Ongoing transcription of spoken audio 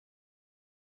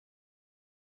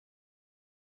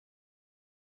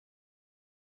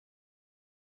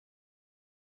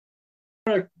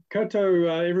Koto,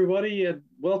 everybody, and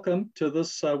welcome to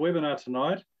this webinar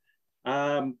tonight.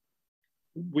 Um,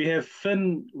 we have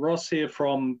Finn Ross here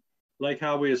from Lake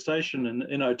Hawea Station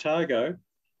in Otago,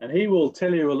 and he will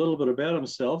tell you a little bit about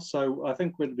himself. So I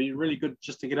think it would be really good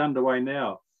just to get underway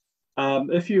now.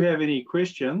 If you have any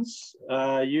questions,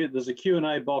 there's a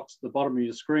Q&A box at the bottom of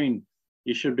your screen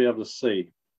you should be able to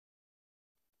see.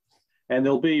 And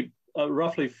there'll be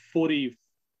roughly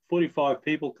 45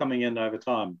 people coming in over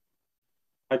time.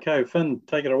 Okay, Finn,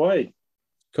 take it away.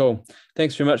 Cool.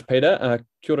 Thanks very much, Peter.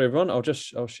 Kia ora, everyone.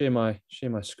 I'll share my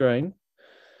screen.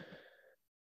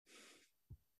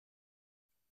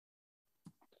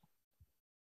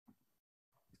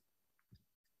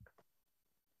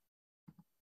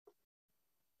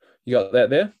 You got that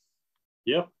there?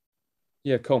 Yep.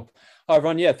 Yeah, cool. Hi,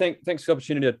 everyone. Yeah, thanks for the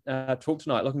opportunity to talk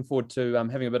tonight. Looking forward to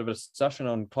having a bit of a discussion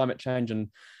on climate change and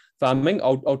farming.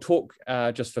 I'll talk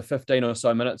just for 15 or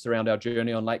so minutes around our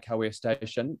journey on Lake Hawea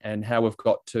Station and how we've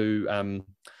got to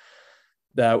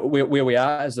where we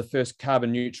are as the first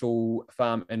carbon neutral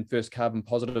farm and first carbon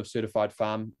positive certified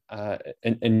farm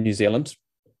in New Zealand.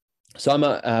 So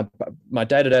my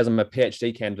day-to-day is I'm a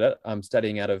PhD candidate. I'm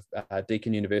studying out of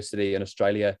Deakin University in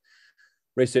Australia,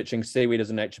 researching seaweed as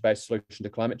a nature-based solution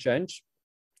to climate change.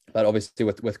 But obviously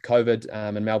with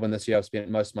COVID in Melbourne this year, I've spent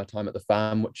most of my time at the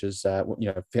farm, which is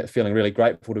feeling really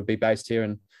grateful to be based here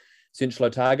in Central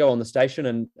Otago on the station,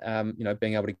 and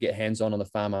being able to get hands-on the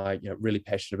farm. I really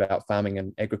passionate about farming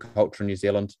and agriculture in New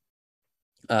Zealand.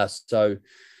 So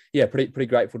yeah, pretty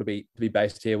grateful to be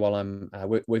based here while I'm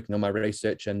working on my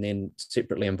research, and then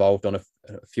separately involved on a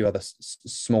few other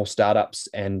small startups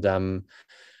and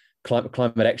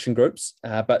climate action groups.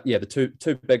 But yeah, the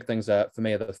two big things are for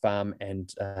me are the farm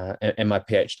and my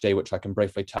PhD, which I can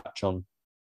briefly touch on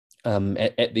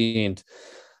at the end.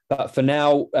 But for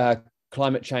now,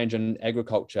 climate change and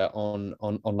agriculture on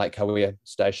Lake Hawea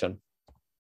Station.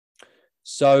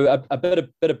 So a bit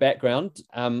of background.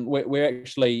 We're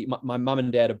actually, my mum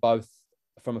and dad are both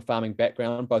from a farming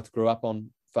background, both grew up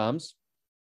on farms.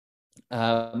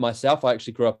 Myself, I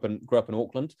actually grew up in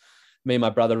Auckland. Me and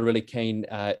my brother are really keen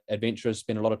adventurers,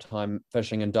 spent a lot of time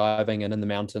fishing and diving and in the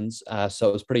mountains. So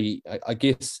it was pretty, I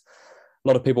guess, a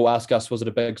lot of people ask us, was it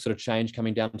a big sort of change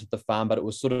coming down to the farm? But it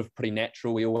was sort of pretty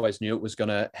natural. We always knew it was going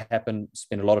to happen.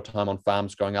 Spent a lot of time on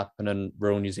farms growing up, and in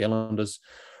rural New Zealand is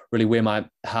really where my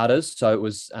heart is. So it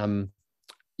was,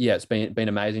 it's been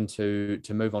amazing to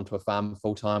move onto a farm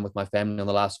full time with my family in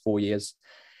the last 4 years.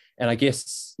 And I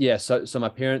guess, so my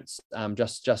parents,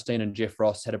 Justine and Jeff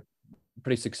Ross, had a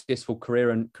pretty successful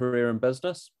career in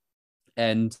business,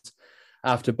 and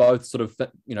after both sort of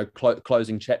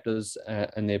closing chapters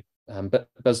in their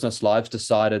business lives,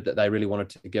 decided that they really wanted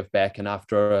to give back. And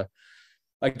after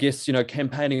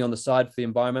campaigning on the side for the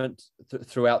environment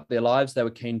throughout their lives, they were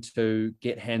keen to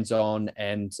get hands-on.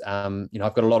 And I've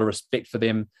got a lot of respect for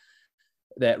them,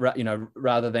 that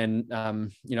rather than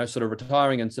sort of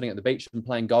retiring and sitting at the beach and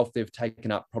playing golf, they've taken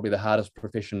up probably the hardest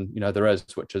profession there is,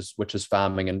 which is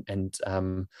farming, and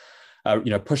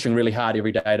pushing really hard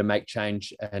every day to make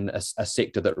change in a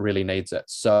sector that really needs it.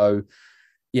 So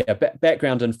yeah,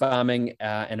 background in farming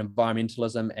and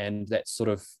environmentalism, and that sort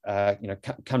of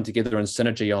come together in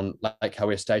synergy on Lake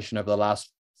Hawea Station over the last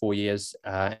 4 years,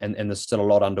 and there's still a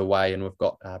lot underway, and we've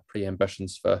got pretty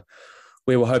ambitions for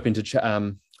where we're hoping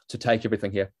to take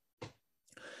everything here.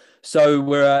 So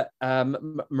we're a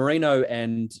merino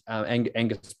and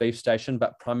Angus beef station,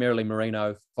 but primarily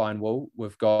merino fine wool.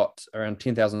 We've got around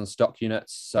 10,000 stock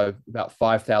units, so about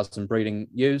 5,000 breeding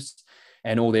ewes,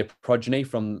 and all their progeny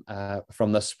from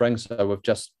this spring. So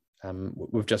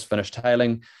we've just finished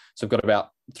tailing. So we've got about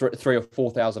 3,000 or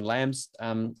 4,000 lambs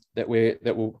that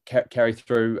will carry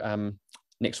through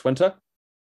next winter.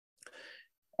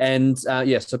 And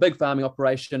so big farming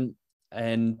operation,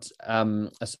 and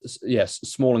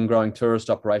small and growing tourist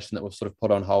operation that we've sort of put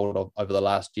on hold over the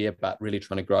last year, but really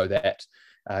trying to grow that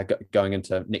going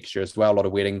into next year as well. A lot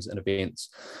of weddings and events.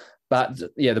 But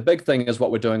yeah, the big thing is what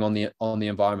we're doing on the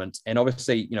environment. And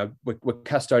obviously, we're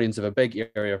custodians of a big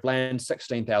area of land,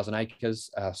 16,000 acres,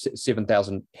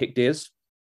 7,000 hectares.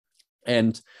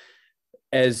 And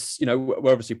as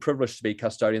we're obviously privileged to be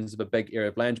custodians of a big area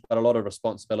of land, but a lot of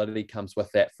responsibility comes with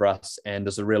that for us, and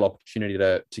there's a real opportunity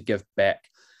to give back.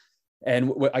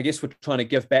 And I guess we're trying to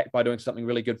give back by doing something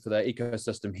really good for the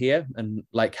ecosystem here in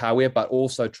Lake Hawea, but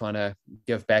also trying to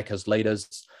give back as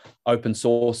leaders, open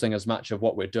sourcing as much of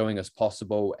what we're doing as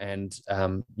possible, and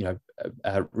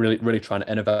really trying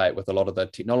to innovate with a lot of the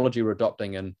technology we're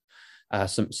adopting, and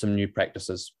some new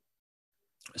practices.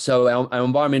 So our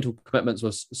environmental commitments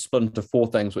was split into 4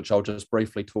 things, which I'll just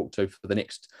briefly talk to for the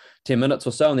next 10 minutes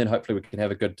or so, and then hopefully we can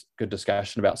have a good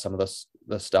discussion about some of this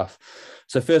stuff.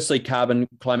 So firstly,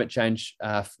 climate change.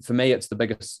 For me, it's the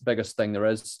biggest thing there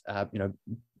is.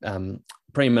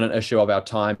 Preeminent issue of our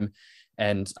time,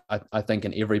 and I think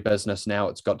in every business now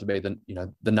it's got to be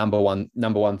the number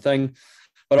one thing.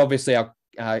 But obviously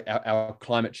our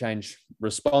climate change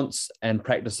response and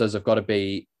practices have got to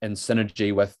be in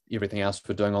synergy with everything else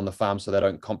we're doing on the farm, so they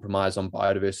don't compromise on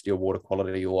biodiversity or water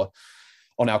quality or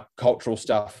on our cultural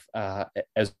stuff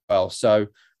as well. So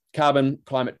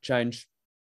climate change,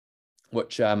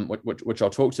 which I'll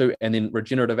talk to, and then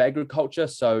regenerative agriculture.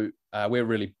 So we're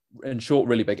really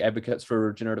big advocates for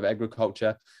regenerative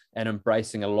agriculture and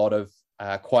embracing a lot of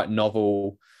quite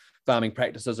novel farming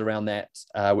practices around that,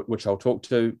 which I'll talk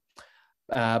to.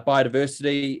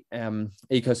 Biodiversity,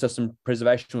 ecosystem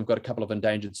preservation. We've got a couple of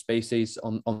endangered species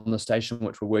on the station,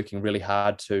 which we're working really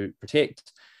hard to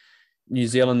protect. New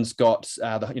Zealand's got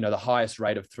the highest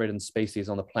rate of threatened species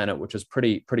on the planet, which is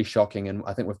pretty shocking. And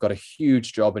I think we've got a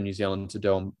huge job in New Zealand to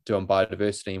do on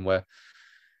biodiversity, and we're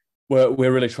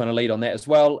really trying to lead on that as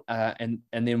well. And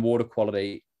then water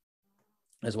quality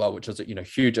as well, which is a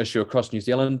huge issue across New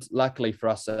Zealand. Luckily for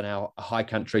us in our high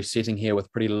country setting here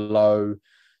with pretty low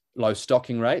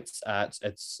stocking rates,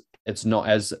 it's not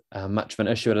as much of an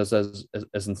issue as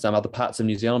in some other parts of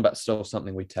New Zealand, but still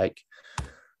something we take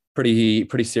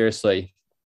pretty seriously.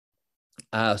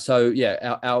 So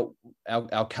yeah,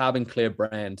 our carbon clear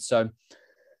brand. So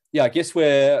yeah, I guess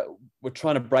we're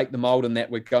trying to break the mold in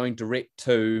that we're going direct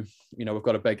to, we've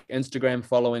got a big Instagram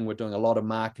following. We're doing a lot of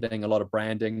marketing, a lot of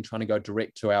branding, trying to go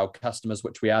direct to our customers,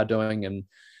 which we are doing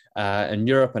in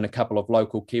Europe, and a couple of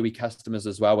local Kiwi customers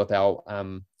as well with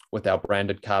our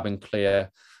branded carbon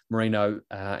clear merino.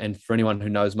 And for anyone who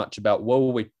knows much about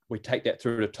wool, we take that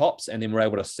through to tops, and then we're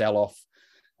able to sell off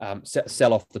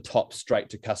the top straight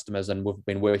to customers. And we've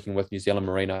been working with New Zealand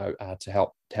Merino to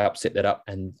help set that up,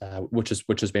 and which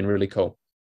has been really cool.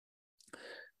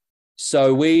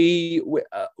 So we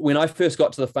when I first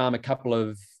got to the farm a couple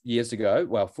of years ago,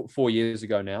 well, 4 years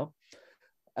ago now,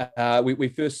 we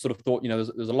first sort of thought,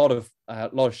 there's a lot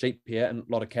of sheep here and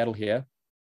a lot of cattle here,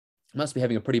 must be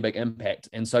having a pretty big impact.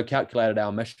 And so calculated our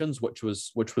emissions, which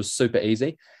was super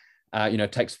easy.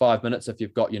 It takes 5 minutes if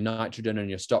you've got your nitrogen and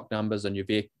your stock numbers and your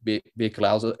vehicle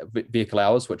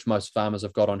hours, which most farmers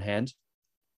have got on hand.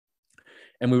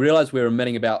 And we realized we were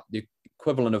emitting about the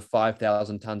equivalent of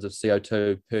 5,000 tons of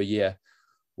CO2 per year,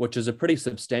 which is a pretty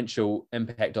substantial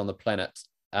impact on the planet.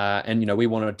 And we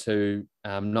wanted to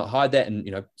not hide that,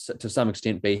 and to some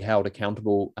extent be held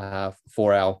accountable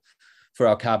for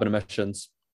our carbon emissions.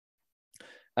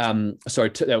 That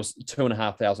was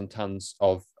 2,500 tons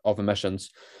of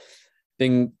emissions.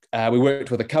 Then we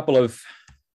worked with a couple of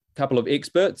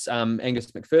experts,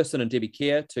 Angus McPherson and Debbie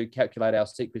Kerr, to calculate our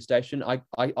sequestration. I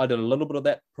did a little bit of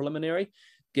that preliminary.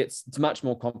 It's much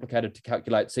more complicated to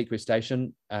calculate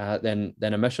sequestration than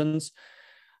emissions.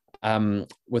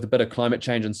 With a bit of climate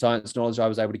change and science knowledge, I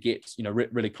was able to get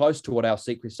really close to what our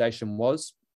sequestration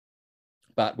was,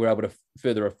 but we're able to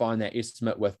further refine that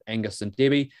estimate with Angus and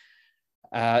Debbie.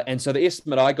 And so the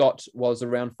estimate I got was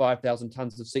around 5,000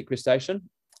 tons of sequestration.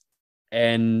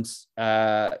 And so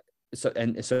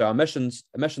our emissions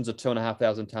are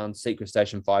 2,500 tons,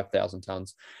 sequestration 5,000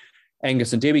 tons.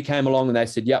 Angus and Debbie came along and they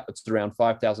said, yep, it's around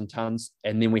 5,000 tons.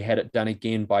 And then we had it done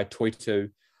again by Toitu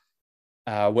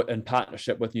in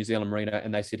partnership with New Zealand Merino.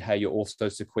 And they said, hey, you're also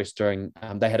sequestering,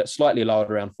 they had it slightly lowered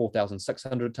around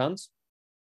 4,600 tons,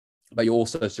 but you're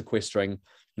also sequestering,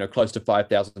 close to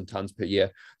 5,000 tons per year.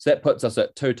 So that puts us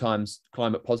at 2 times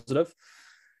climate positive.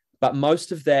 But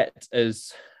most of that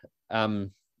is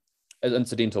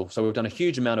incidental. So we've done a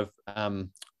huge amount of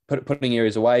putting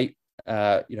areas away,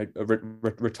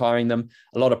 retiring them,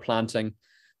 a lot of planting,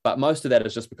 but most of that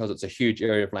is just because it's a huge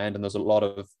area of land and there's a lot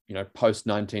of post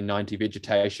 1990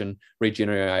 vegetation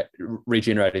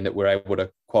regenerating that we're able to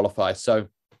qualify. So,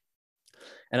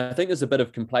 and I think there's a bit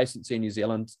of complacency in New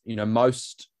Zealand.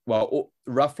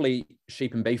 Roughly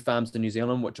sheep and beef farms in New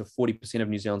Zealand, which are 40% of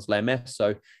New Zealand's land mass.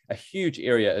 So a huge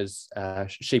area is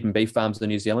sheep and beef farms in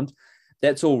New Zealand.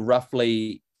 That's all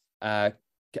roughly carbon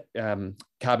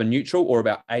neutral, or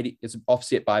about 80. It's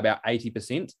offset by about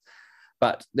 80%.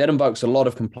 But that invokes a lot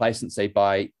of complacency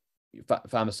by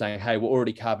farmers saying, "Hey, we're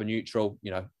already carbon neutral.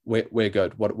 We're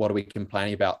good. What are we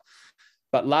complaining about?"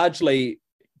 But largely,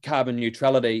 carbon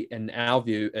neutrality, in our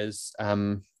view, is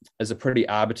a pretty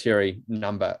arbitrary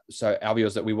number. So our view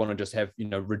is that we want to just have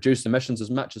reduce emissions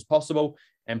as much as possible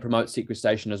and promote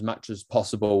sequestration as much as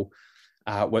possible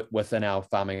within our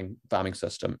farming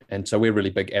system. And so we're really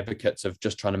big advocates of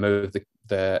just trying to move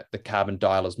the carbon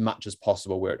dial as much as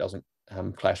possible where it doesn't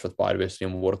clash with biodiversity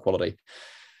and water quality.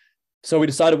 So we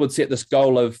decided we'd set this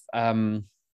goal of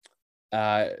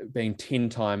being 10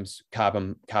 times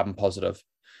carbon positive.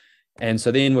 And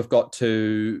so then we've got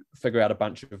to figure out a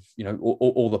bunch of,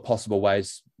 all the possible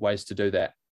ways to do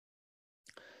that.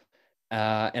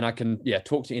 And I can,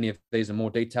 talk to any of these in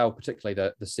more detail,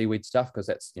 particularly the seaweed stuff, because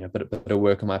that's, a bit of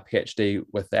work on my PhD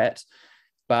with that.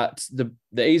 But the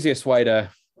easiest way to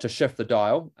shift the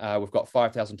dial, we've got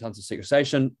 5,000 tons of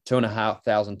sequestration,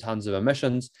 2,500 tons of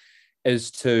emissions,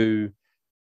 is to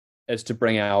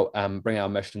bring our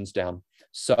emissions down.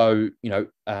 So,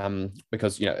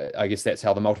 because, I guess that's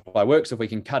how the multiplier works. If we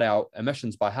can cut our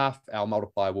emissions by half, our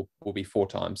multiplier will be 4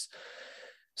 times.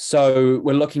 So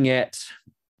we're looking at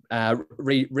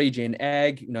regen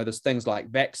ag, there's things like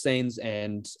vaccines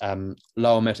and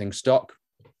low emitting stock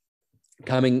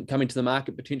coming to the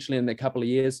market potentially in a couple of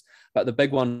years. But the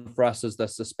big one for us is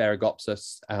this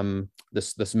Asparagopsis,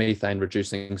 this methane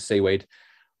reducing seaweed,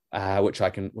 which I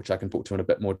can talk to in a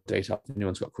bit more detail if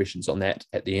anyone's got questions on that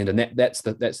at the end. And that's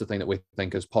the thing that we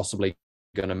think is possibly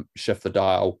going to shift the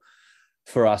dial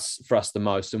for us the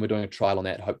most. And we're doing a trial on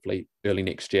that hopefully early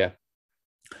next year.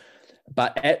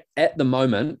 But at the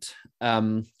moment,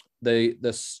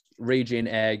 this regen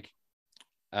ag,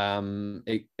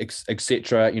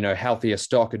 etc., healthier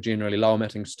stock, are generally low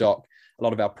emitting stock. A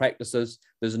lot of our practices,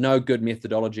 there's no good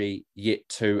methodology yet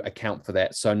to account for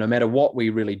that. So no matter what we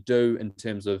really do in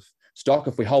terms of stock,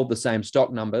 if we hold the same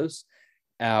stock numbers,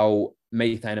 our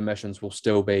methane emissions will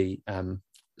still be the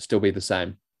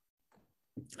same,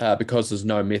 because there's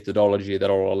no methodology that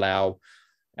will allow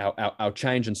our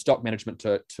change in stock management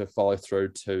to follow through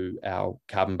to our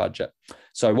carbon budget.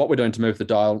 So what we're doing to move the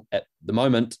dial at the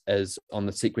moment is on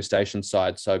the sequestration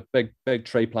side. So big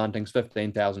tree plantings,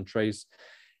 15,000 trees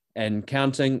and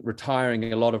counting,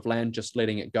 retiring a lot of land, just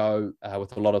letting it go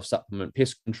with a lot of supplement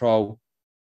pest control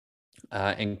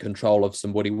and control of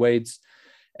some woody weeds.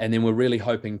 And then we're really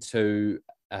hoping to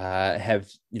have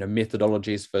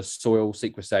methodologies for soil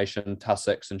sequestration,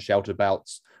 tussocks and shelter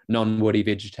belts, non-woody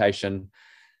vegetation,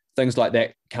 things like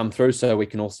that come through, so we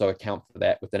can also account for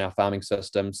that within our farming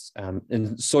systems.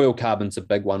 And soil carbon's a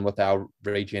big one with our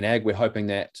regen ag. We're hoping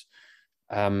that,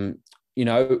 to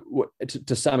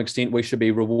some extent, we should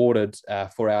be rewarded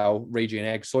for our regen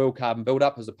ag soil carbon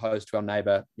buildup, as opposed to our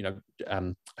neighbour,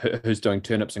 who's doing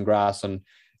turnips and grass and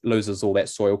loses all that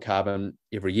soil carbon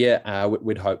every year.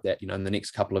 We'd hope that, in the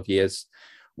next couple of years,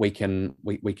 we can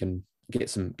get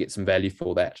some value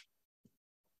for that.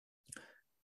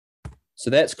 So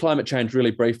that's climate change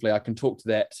really briefly. I can talk to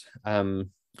that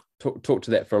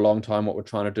for a long time, what we're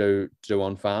trying to do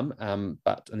on farm.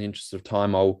 But in the interest of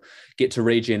time, I'll get to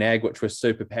regen ag, which we're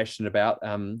super passionate about.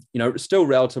 It's still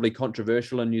relatively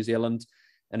controversial in New Zealand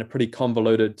and a pretty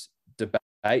convoluted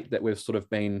debate that we've sort of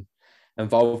been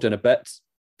involved in a bit.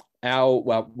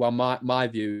 My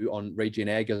view on regen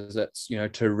ag is it's,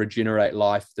 to regenerate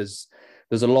life. There's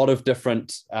a lot of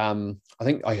different, I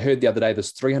think I heard the other day,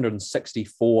 there's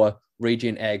 364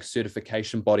 regen ag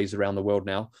certification bodies around the world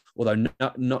now, although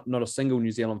not a single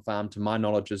New Zealand farm, to my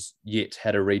knowledge, has yet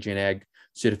had a regen ag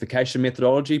certification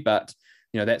methodology. But,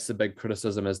 that's the big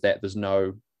criticism, is that there's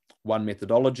no one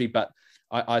methodology. But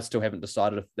I still haven't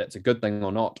decided if that's a good thing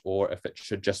or not, or if it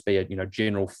should just be a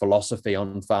general philosophy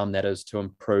on farm that is to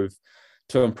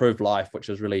improve life, which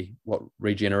is really what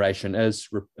regeneration is: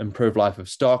 improve life of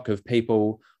stock, of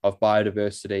people, of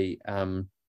biodiversity,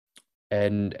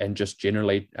 and just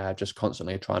generally just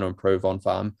constantly trying to improve on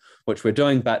farm, which we're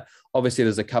doing. But obviously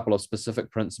there's a couple of specific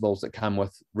principles that come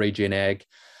with regen ag,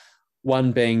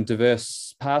 one being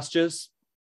diverse pastures.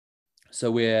 So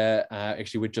we're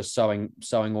just sowing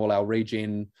all our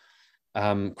regen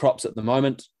crops at the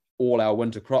moment, all our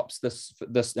winter crops.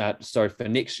 For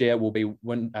next year will be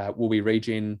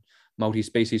regen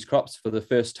multi-species crops for the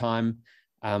first time.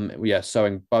 We are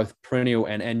sowing both perennial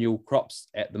and annual crops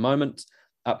at the moment,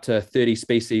 up to 30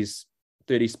 species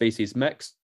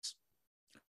mix.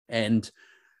 And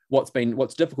what's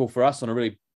difficult for us on a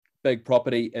really big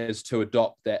property is to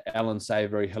adopt that Alan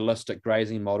Savory holistic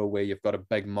grazing model, where you've got a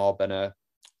big mob in a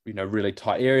really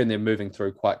tight area and they're moving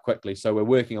through quite quickly. So we're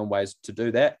working on ways to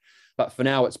do that. But for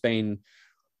now, it's been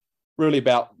really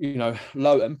about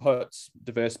low inputs,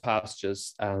 diverse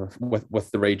pastures with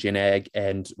the regen ag,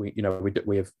 and we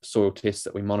have soil tests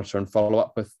that we monitor and follow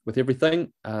up with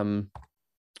everything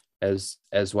as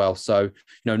well. So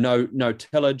no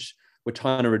tillage. We're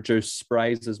trying to reduce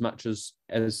sprays as much as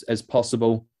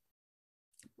possible.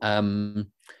 And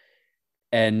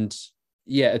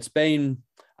yeah, it's been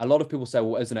a lot of people say,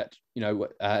 well, isn't it,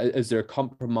 is there a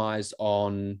compromise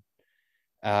on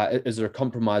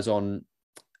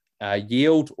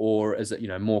yield, or is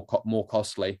it, more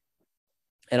costly?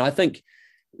 And I think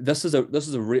this is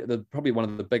probably one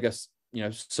of the biggest,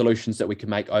 solutions that we can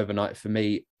make overnight for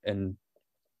me in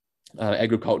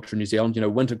agriculture in New Zealand.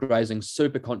 Winter grazing,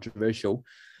 super controversial,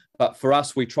 but for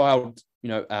us, we trialed,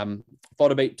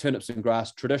 fodder beet, turnips and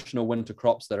grass, traditional winter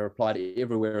crops that are applied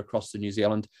everywhere across New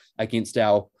Zealand against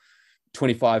our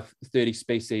 25, 30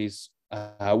 species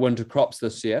winter crops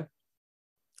this year.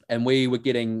 And we were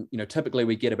getting, typically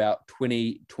we get about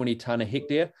 20 tonne a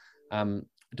hectare.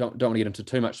 Don't want to get into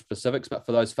too much specifics, but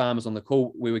for those farmers on the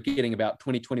call, we were getting about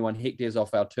 21 hectares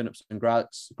off our turnips and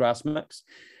grass mix.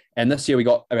 And this year we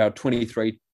got about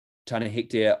 23 tonne a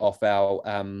hectare off our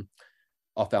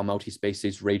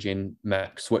multi-species regen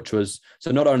mix, which was,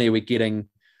 so not only are we getting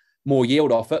more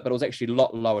yield off it, but it was actually a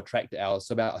lot lower tractor hours.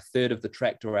 So about a third of the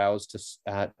tractor hours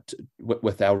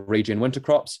with our regen winter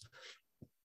crops.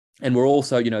 And we're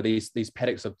also, these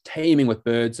paddocks are teeming with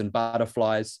birds and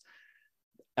butterflies.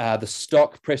 The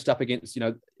stock pressed up against,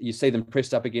 you see them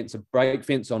pressed up against a break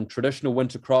fence on traditional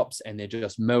winter crops, and they're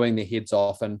just mowing their heads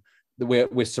off. And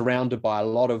we're surrounded by a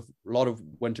lot of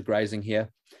winter grazing here.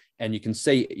 And you can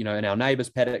see, in our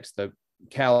neighbours' paddocks, the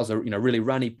cows are, really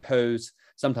runny poos,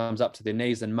 sometimes up to their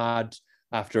knees in mud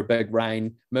after a big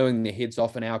rain, mowing their heads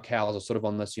off. And our cows are sort of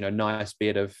on this, nice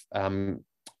bed of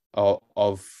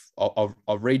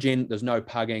regen. There's no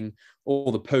pugging.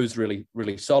 All the poo's really,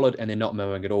 really solid, and they're not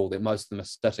mowing at all. Most of them are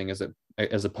sitting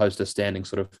as opposed to standing,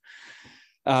 sort of.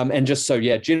 And just so,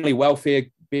 generally welfare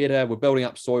better. We're building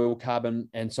up soil carbon,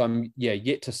 and so I'm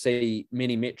yet to see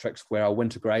many metrics where our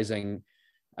winter grazing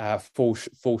fall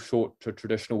short to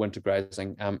traditional winter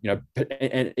grazing.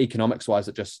 And economics wise,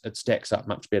 it stacks up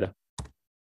much better.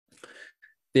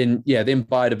 Then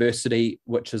biodiversity,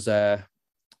 which is a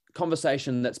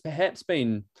conversation that's perhaps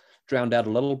been drowned out a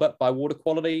little bit by water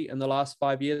quality in the last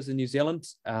 5 years in New Zealand.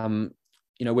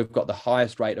 We've got the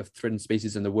highest rate of threatened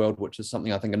species in the world, which is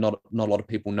something I think not a lot of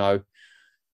people know.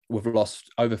 We've lost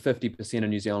over 50% of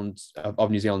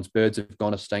New Zealand's birds have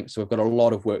gone extinct. So we've got a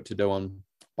lot of work to do on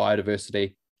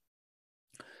biodiversity.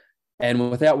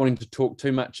 And without wanting to talk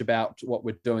too much about what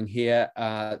we're doing here,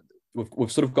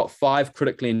 we've sort of got 5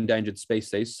 critically endangered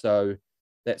species. So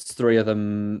that's 3 of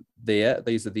them there.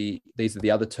 These are the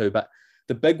other 2, but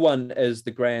the big one is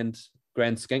the grand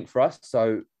skink for us.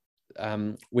 So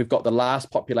we've got the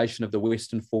last population of the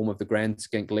western form of the grand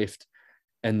skink left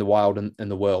in the wild in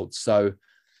the world. So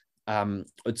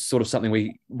it's sort of something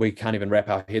we can't even wrap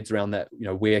our heads around, that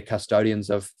we're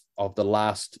custodians of the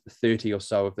last 30 or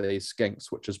so of these skinks,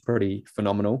 which is pretty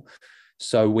phenomenal.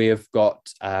 So we've got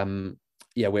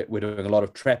we're doing a lot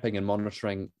of trapping and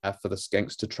monitoring for the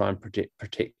skinks to try and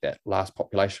protect that last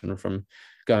population from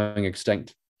going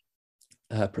extinct,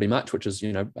 pretty much, which is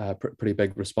pretty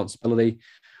big responsibility.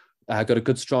 Got a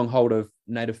good strong hold of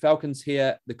native falcons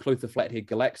here, the Clutha flathead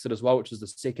galaxid as well, which is the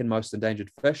second most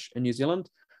endangered fish in New Zealand.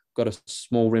 Got a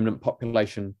small remnant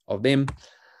population of them.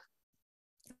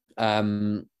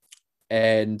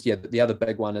 And the other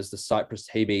big one is the Cypress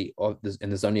hebe,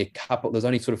 and there's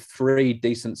only sort of 3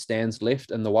 decent stands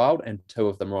left in the wild, and 2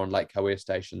 of them are on Lake Hawea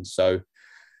Station. So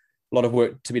a lot of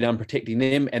work to be done protecting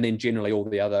them, and then generally all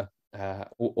the other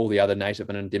native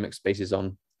and endemic species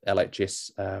on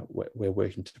LHS we're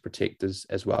working to protect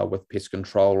as well, with pest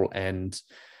control and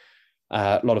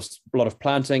a lot of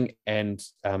planting and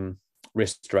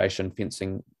restoration,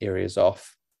 fencing areas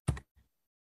off.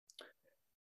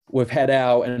 We've had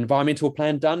our environmental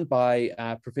plan done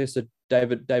by Professor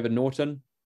David Norton,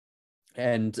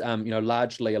 and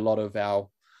largely a lot of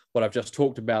what I've just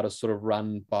talked about is sort of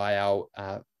run by our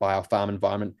farm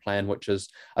environment plan, which is,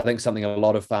 I think, something a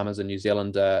lot of farmers in New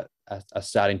Zealand are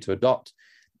starting to adopt.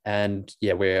 And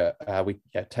we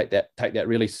take that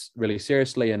really, really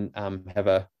seriously, and have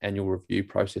an annual review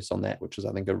process on that, which is,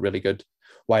 I think, a really good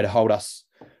way to hold us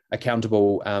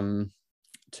accountable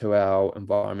to our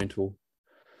environmental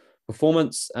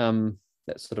performance.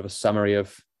 That's sort of a summary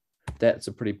of that. It's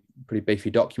a pretty beefy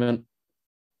document.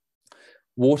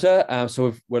 Water.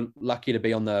 So we're lucky to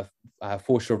be on the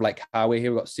foreshore of Lake Hawea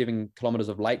here. We've got 7 kilometres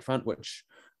of lakefront, which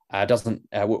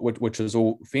which is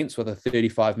all fenced with a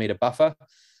 35-metre buffer.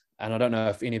 And I don't know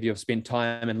if any of you have spent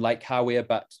time in Lake Hawea,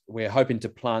 but we're hoping to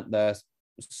plant the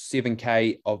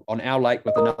 7K on our lake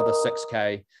with another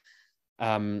 6K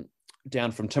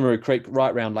down from Timaru Creek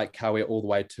right around Lake Hawea all the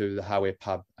way to the Hawea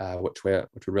pub, which we're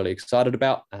really excited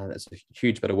about. That's a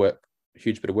huge bit of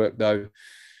work though.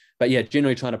 But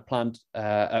generally trying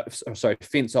to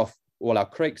fence off all our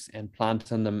creeks and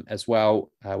plant in them as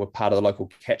well. We're part of the local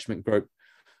catchment group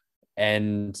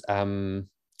and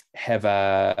have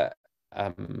a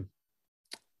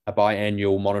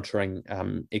biannual monitoring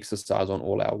exercise on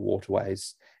all our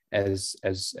waterways as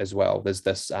well. There's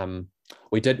this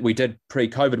we did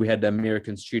pre-COVID, we had the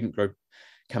American student group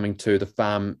coming to the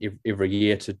farm every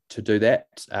year to do that,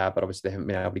 but obviously they haven't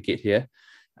been able to get here.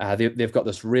 They've got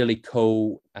this really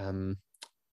cool,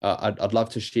 I'd love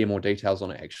to share more details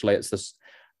on it actually. It's this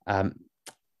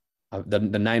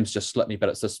the name's just slipped me, but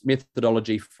it's this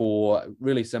methodology for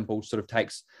really simple, sort of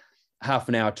takes half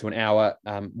an hour to an hour,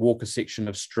 walk a section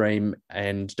of stream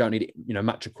and don't need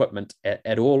much equipment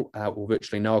at all, or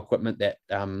virtually no equipment, that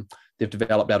they've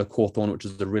developed out of Cawthorn, which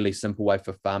is a really simple way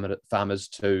for farmers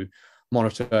to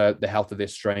monitor the health of their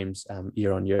streams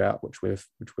year on year out, which we've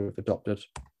adopted.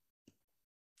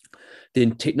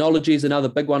 Then technology is another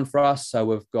big one for us. So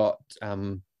we've got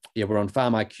we're on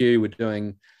Farm IQ, we're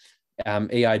doing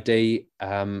EID,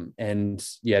 and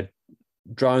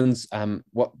drones.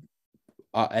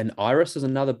 And Iris is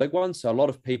another big one. So a lot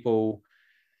of people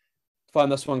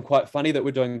find this one quite funny, that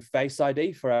we're doing Face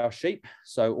ID for our sheep.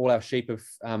 So all our sheep have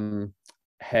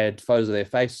had photos of their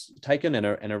face taken and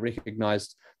are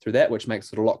recognized through that, which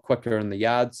makes it a lot quicker in the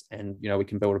yards. And we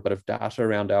can build a bit of data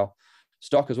around our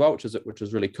stock as well, which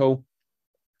is really cool.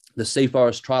 The Sea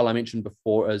Forest trial I mentioned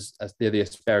before is they're the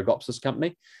Asparagopsis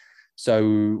company.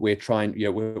 So we're trying,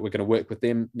 we're going to work with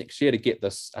them next year to get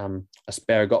this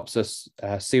Asparagopsis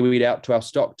seaweed out to our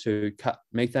stock to cut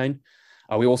methane.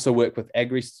 We also work with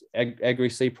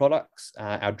Agri-Sea products,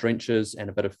 our drenches and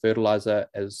a bit of fertilizer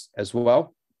as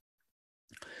well.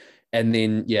 And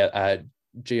then,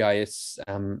 GIS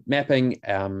mapping,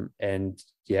 and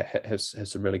has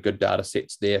some really good data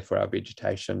sets there for our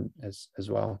vegetation as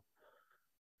well.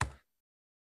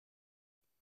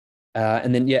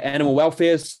 And then, animal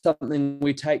welfare is something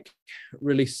we take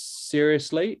really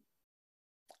seriously.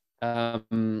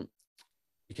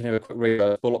 You can have a quick read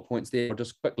of bullet points there. I'll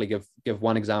just quickly give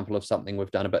one example of something we've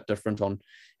done a bit different on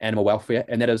animal welfare,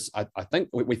 and that is, I think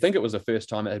we think it was the first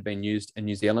time it had been used in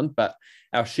New Zealand, but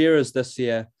our shearers this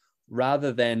year,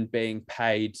 rather than being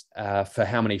paid for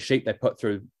how many sheep they put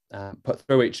through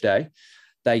each day,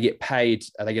 they get paid.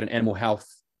 They get an animal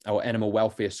health or animal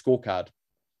welfare scorecard.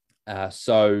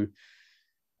 So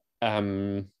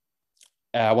one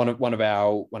of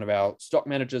our stock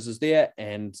managers is there,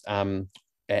 and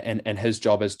his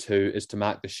job is to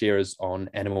mark the shearers on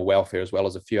animal welfare as well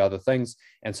as a few other things,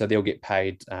 and so they'll get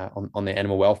paid on the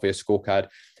animal welfare scorecard.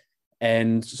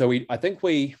 And so I think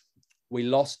we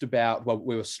lost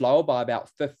we were slower by about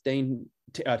 10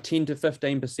 to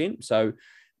 15%. So,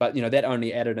 but that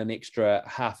only added an extra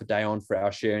half a day on for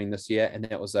our shearing this year, and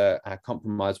that was a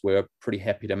compromise we're pretty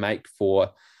happy to make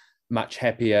for much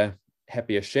happier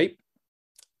sheep.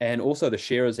 And also the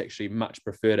shearers actually much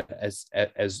preferred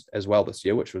it as well this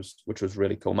year, which was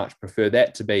really cool. Much prefer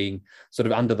that to being sort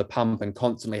of under the pump and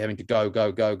constantly having to go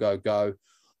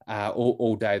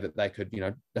all day, that they could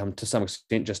to some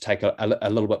extent just take a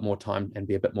little bit more time and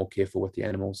be a bit more careful with the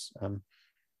animals.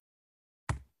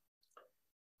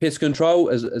 Pest control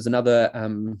is another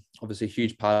obviously a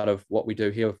huge part of what we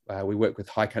do here. We work with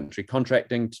high country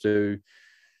contracting to do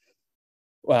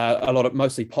a lot of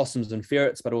mostly possums and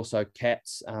ferrets, but also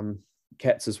cats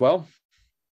as well.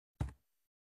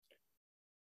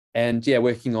 And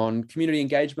working on community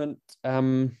engagement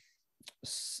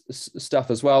stuff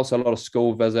as well. So a lot of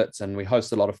school visits, and we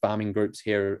host a lot of farming groups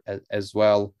here as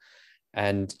well.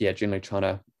 And generally trying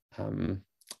to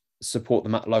support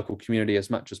the local community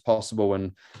as much as possible,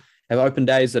 and have open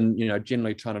days, and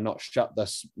generally trying to not shut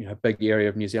this big area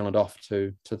of New Zealand off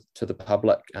to the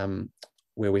public,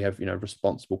 where we have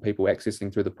responsible people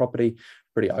accessing through the property,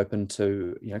 pretty open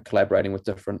to collaborating with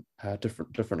different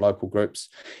local groups.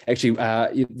 Actually,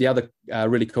 the other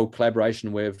really cool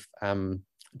collaboration we've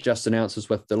just announced is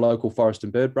with the local forest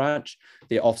and bird branch.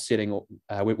 They're offsetting.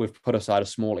 We've put aside a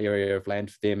small area of land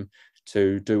for them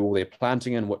to do all their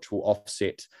planting in, which will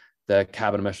offset the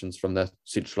carbon emissions from the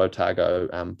Central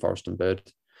Otago forest and bird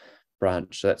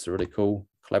branch. So that's a really cool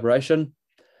collaboration.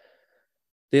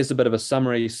 There's a bit of a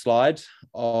summary slide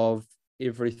of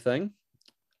everything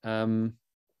there,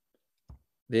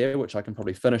 which I can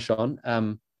probably finish on.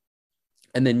 And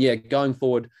then, going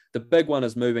forward, the big one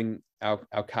is moving our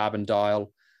carbon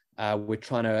dial. We're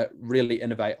trying to really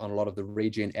innovate on a lot of the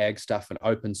regen ag stuff and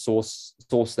open source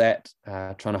that,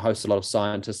 trying to host a lot of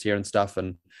scientists here and stuff.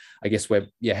 And I guess we're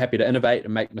happy to innovate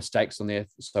and make mistakes on there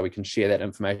so we can share that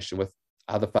information with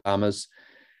other farmers.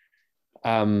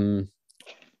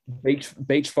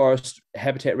 Beach forest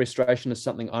habitat restoration is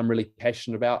something I'm really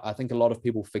passionate about. I think a lot of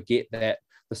people forget that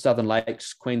the Southern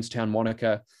Lakes, Queenstown,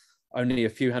 Wanaka, only a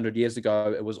few hundred years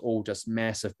ago, it was all just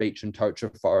massive beech and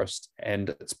totara forest, and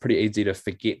it's pretty easy to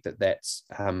forget that that's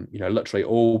literally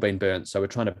all been burnt. So we're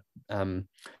trying to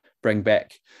bring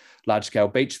back large-scale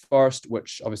beech forest,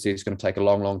 which obviously is going to take a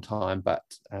long, long time, but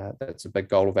that's a big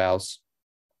goal of ours.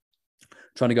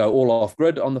 Trying to go all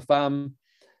off-grid on the farm,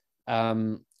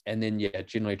 and then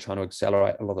generally trying to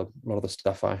accelerate a lot of the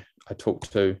stuff I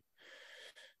talked to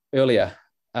earlier.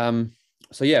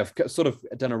 So I've sort of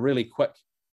done a really quick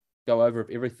go over of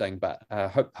everything, but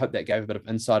hope that gave a bit of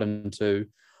insight into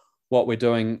what we're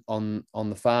doing on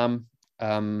the farm.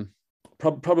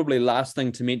 Probably last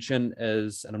thing to mention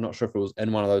is, and I'm not sure if it was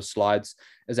in one of those slides,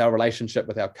 is our relationship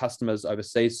with our customers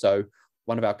overseas. So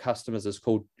one of our customers is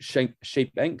called Sheep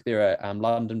Inc. They're a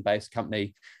London-based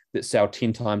company that sell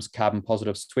 10 times carbon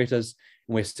positive sweaters,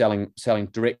 and we're selling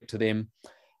direct to them.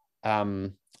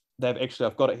 They've actually,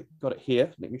 I've got it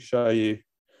here. Let me show you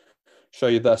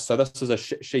this. So this is a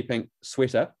Sheep Inc.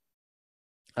 sweater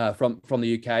from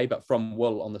the UK, but from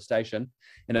wool on the station,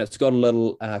 and it's got a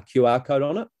little QR code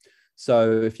on it.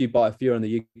 So if you're in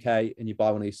the UK and you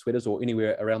buy one of these sweaters, or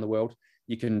anywhere around the world,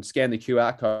 you can scan the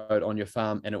QR code on your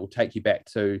farm, and it will take you back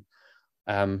to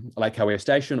Lake Hawea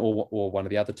Station or one of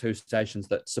the other 2 stations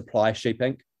that supply Sheep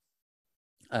Inc.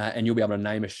 And you'll be able to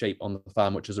name a sheep on the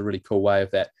farm, which is a really cool way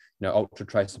of that, ultra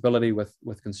traceability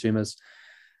with consumers.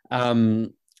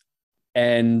 And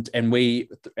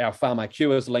our Farm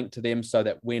IQ is linked to them, so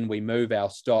that when we move our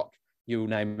stock, you'll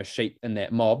name a sheep in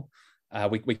that mob.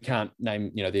 We can't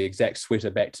name the exact sweater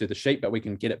back to the sheep, but we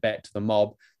can get it back to the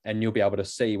mob, and you'll be able to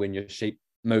see when your sheep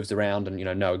moves around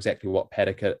and know exactly what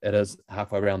paddock it is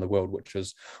halfway around the world, which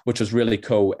is really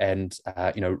cool, and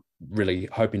really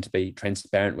hoping to be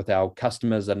transparent with our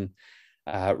customers, and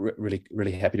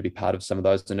really happy to be part of some of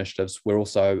those initiatives. We're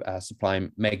also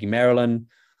supplying Maggie Marilyn,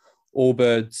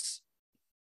 Allbirds,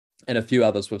 and a few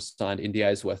others we've signed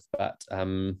NDAs with, but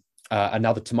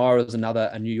Tomorrow is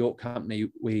a New York company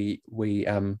we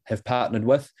have partnered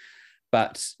with.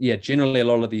 But generally a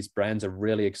lot of these brands are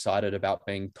really excited about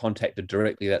being contacted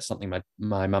directly. That's something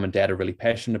my mum and dad are really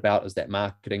passionate about, is that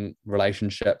marketing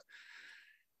relationship.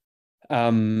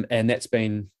 And that's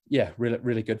been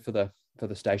really good for the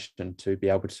station to be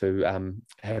able to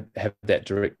have that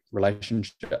direct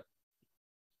relationship.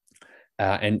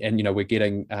 And we're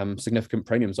getting significant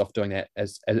premiums off doing that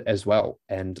as well,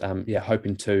 and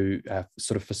hoping to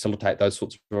sort of facilitate those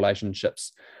sorts of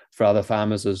relationships for other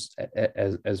farmers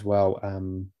as well.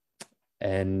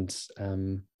 I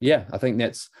think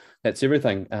that's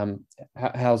everything.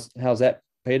 How's that,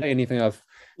 Peter? Anything I've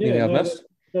missed?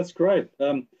 That's great.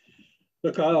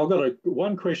 Look, I've got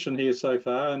one question here so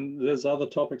far, and there's other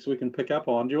topics we can pick up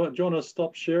on. Do you want to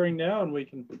stop sharing now, and we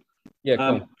can? Yeah,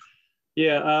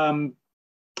 cool.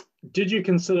 Did you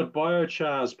consider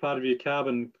biochar as part of your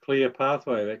carbon clear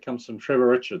pathway? That comes from Trevor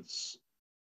Richards.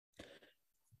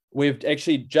 We've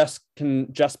actually just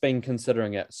been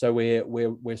considering it, so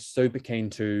we're super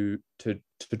keen to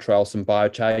trial some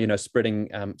biochar.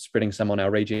 Spreading some on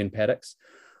our regen paddocks.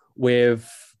 We've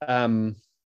got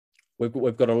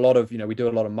a lot of we do a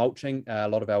lot of mulching, a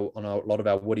lot of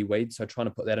our woody weeds. So trying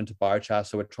to put that into biochar.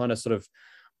 So we're trying to sort of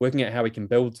working out how we can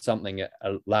build something at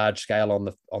a large scale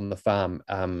on the farm.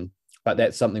 But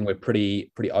that's something we're pretty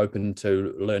open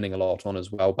to learning a lot on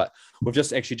as well. But we've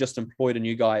just employed a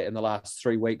new guy in the last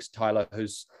 3 weeks, Tyler,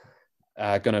 who's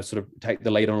going to sort of take the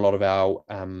lead on a lot of our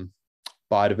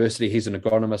biodiversity. He's an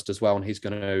agronomist as well, and he's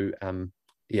going to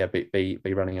be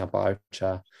running our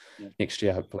biochar next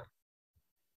year, hopefully.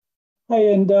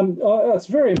 Hey, and it's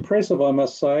very impressive, I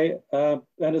must say, and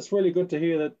it's really good to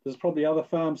hear that there's probably other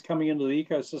farms coming into the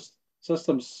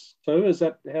ecosystems too. Is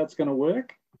that how it's going to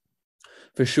work?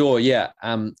 For sure, yeah.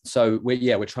 So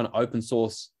we're trying to open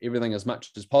source everything as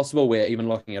much as possible. We're even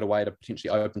looking at a way to potentially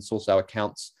open source our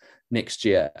accounts next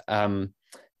year. And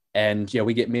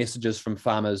we get messages from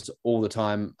farmers all the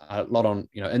time, a lot on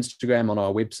Instagram, on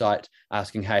our website,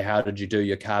 asking, "Hey, how did you do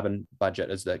your carbon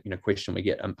budget?" Is the question we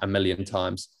get a million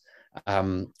times.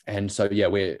 And so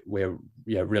we're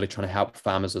really trying to help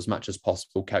farmers as much as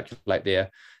possible calculate their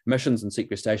emissions and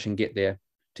sequestration, get their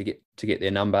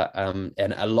number, and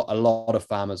a lot of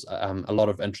farmers, a lot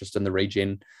of interest in the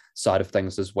regen side of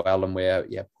things as well, and we're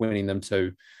pointing them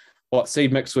to what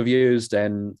seed mix we've used,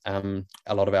 and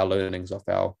a lot of our learnings off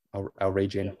our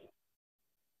regen.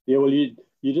 Well, you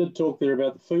did talk there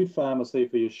about the food pharmacy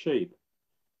for your sheep,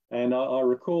 and I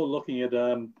recall looking at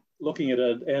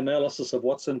an analysis of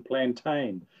what's in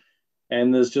plantain,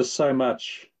 and there's just so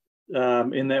much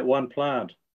in that one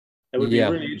plant. It would be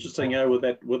really interesting with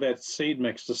that seed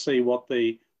mix to see what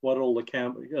all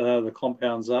the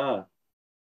compounds are.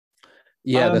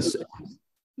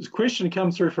 this question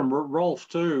comes through from Rolf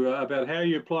too about how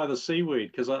you apply the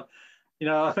seaweed, because I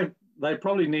think they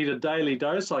probably need a daily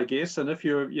dose, I guess. And if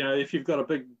you've got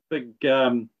a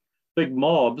big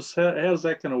mobs, how's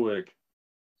that going to work?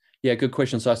 Yeah, good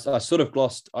question. So I sort of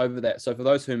glossed over that. So for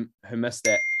those who missed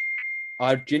that,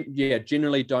 I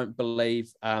generally don't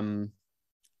believe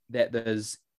that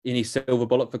there's any silver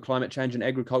bullet for climate change in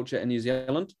agriculture in New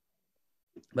Zealand.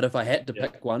 But if I had to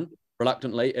pick one,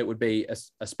 reluctantly, it would be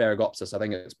Asparagopsis. I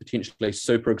think it's potentially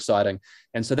super exciting.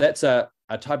 And so that's a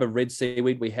type of red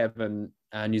seaweed we have in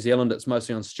New Zealand. It's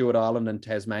mostly on Stewart Island and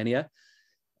Tasmania.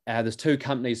 There's 2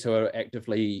 companies who are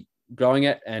actively growing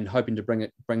it and hoping to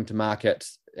bring to market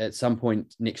at some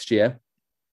point next year.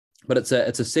 But it's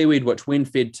a seaweed which, when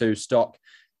fed to stock,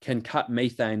 can cut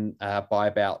methane by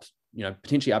about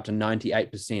potentially up to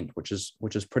 98%, which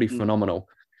is pretty phenomenal.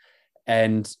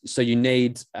 And so you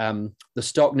need the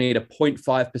stock need a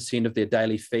 0.5% of their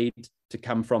daily feed to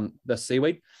come from the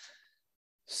seaweed.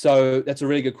 So that's a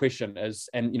really good question.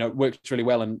 It works really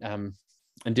well in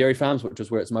dairy farms, which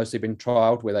is where it's mostly been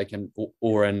trialed, where they can,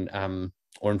 or in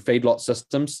feedlot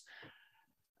systems.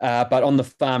 But on the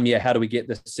farm, how do we get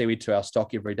the seaweed to our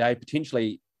stock every day?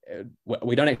 Potentially,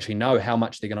 we don't actually know how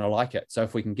much they're going to like it. So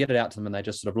if we can get it out to them and they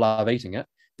just sort of love eating it,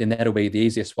 then that'll be the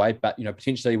easiest way. But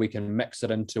potentially we can mix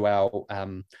it into our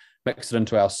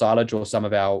silage or some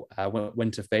of our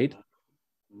winter feed.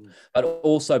 But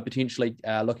also potentially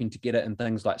looking to get it in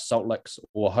things like salt licks,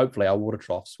 or hopefully our water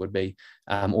troughs would be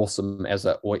awesome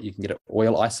or you can get an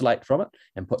oil isolate from it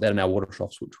and put that in our water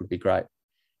troughs, which would be great.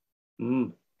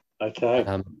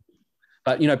 Okay.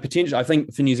 But potentially, I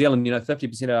think for New Zealand,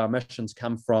 50% of our emissions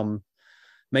come from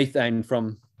methane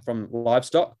from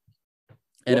livestock,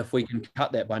 and if we can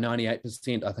cut that by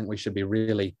 98%, I think we should be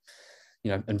really,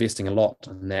 investing a lot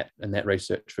in that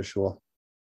research for sure.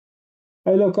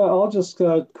 Hey, look, I'll just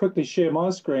quickly share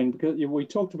my screen, because we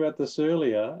talked about this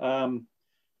earlier.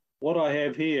 What I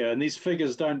have here, and these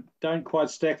figures don't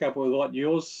quite stack up with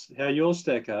how yours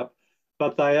stack up,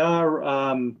 but they are.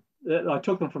 I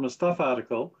took them from a Stuff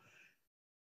article.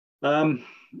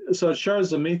 So it shows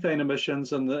the methane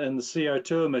emissions and the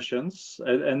CO2 emissions,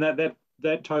 and that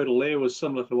total there was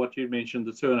similar to what you mentioned,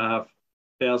 the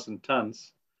 2,500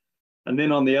 tons. And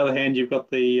then on the other hand, you've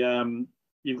got your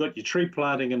tree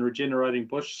planting and regenerating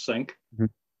bush sink.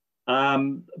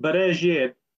 But as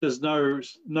yet, there's no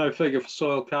figure for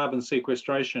soil carbon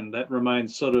sequestration. That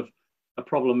remains sort of a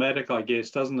problematic, I guess,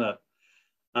 doesn't it?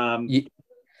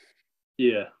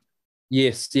 Yeah.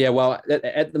 Yes. Yeah. Well,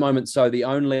 at the moment, so the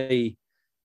only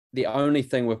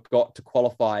thing we've got to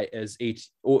qualify is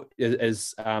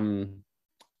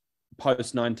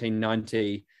post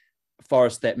 1990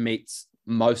 forest that meets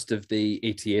most of the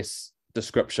ETS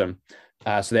description.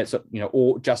 So that's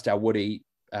all just our woody,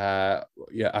 our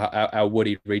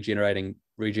woody regenerating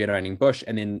bush,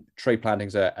 and then tree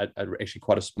plantings are actually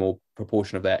quite a small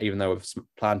proportion of that. Even though we've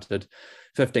planted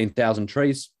 15,000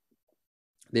 trees,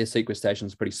 their sequestration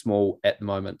is pretty small at the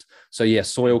moment. So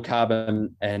soil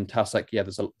carbon and tussock,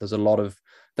 there's a lot of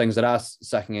things that are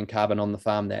sucking in carbon on the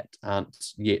farm that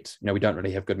aren't yet. We don't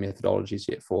really have good methodologies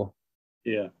yet for.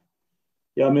 Yeah.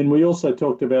 I mean, we also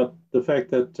talked about the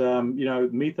fact that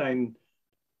methane,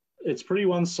 it's pretty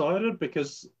one-sided,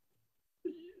 because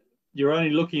you're only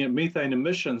looking at methane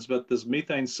emissions, but there's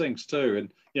methane sinks too. And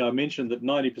I mentioned that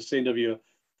 90% of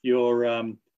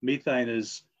your methane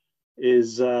is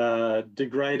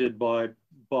degraded by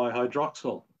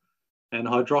hydroxyl, and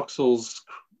hydroxyls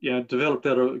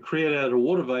create out of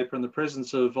water vapor in the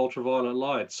presence of ultraviolet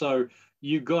light. So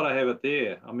you've got to have it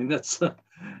there. I mean, that's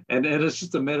and it's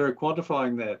just a matter of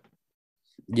quantifying that.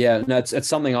 Yeah, no, it's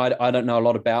something I don't know a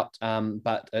lot about,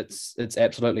 but it's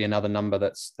absolutely another number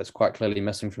that's quite clearly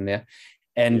missing from there.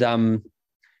 And so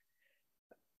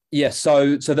these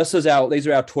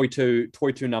are our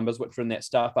Toitū numbers, which are in that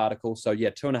Stuff article. So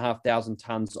 2,500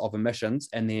 tons of emissions,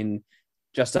 and then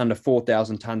just under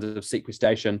 4,000 tons of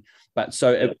sequestration. But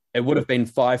so it would have been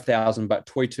 5,000, but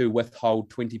Toitū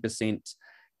withhold 20%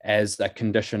 as a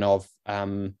condition of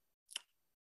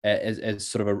as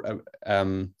sort of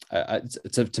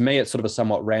to me, it's sort of a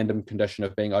somewhat random condition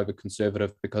of being over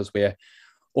conservative, because we're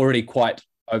already quite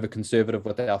over conservative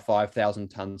with our 5,000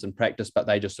 tons in practice, but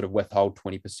they just sort of withhold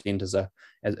 20% as a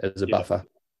buffer.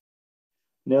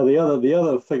 Now the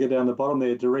other figure down the bottom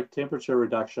there, direct temperature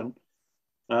reduction.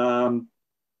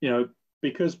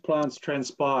 Because plants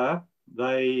transpire,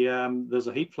 there's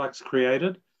a heat flux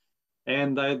created,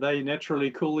 and they naturally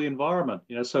cool the environment.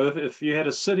 So if you had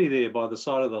a city there by the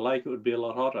side of the lake, it would be a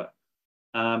lot hotter,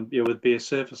 with bare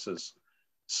surfaces.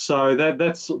 So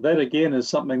that again is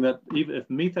something that, even if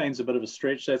methane's a bit of a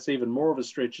stretch, that's even more of a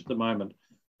stretch at the moment.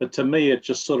 But to me, it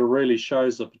just sort of really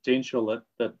shows the potential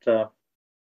that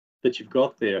you've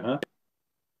got there, huh?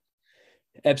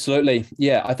 Absolutely.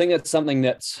 Yeah, I think it's something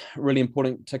that's really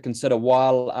important to consider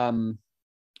while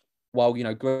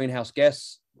greenhouse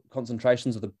gas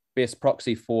concentrations are the best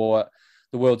proxy for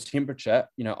the world's temperature.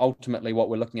 Ultimately what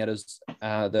we're looking at is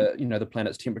the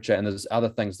planet's temperature, and there's other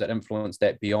things that influence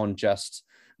that beyond just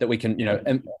that we can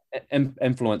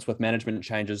influence with management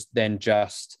changes than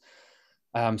just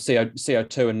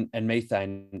CO2 and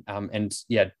methane.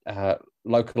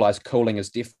 Localized cooling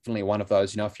is definitely one of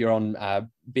those. If you're on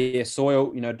bare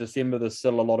soil, December, there's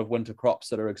still a lot of winter crops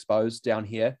that are exposed down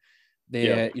here.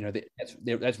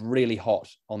 That's really hot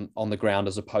on the ground,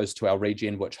 as opposed to our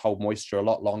regen, which hold moisture a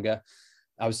lot longer.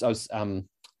 I was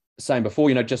saying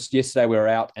before, just yesterday we were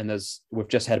out, and we've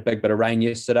just had a big bit of rain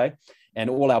yesterday, and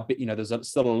all our, there's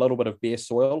still a little bit of bare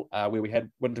soil where we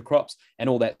had winter crops, and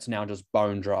all that's now just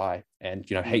bone dry and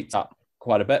heats up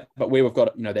quite a bit. But where we've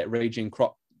got that regen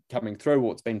crop coming through,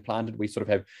 what's been planted, we sort of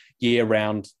have year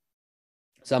round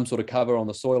some sort of cover on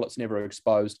the soil. It's never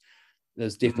exposed.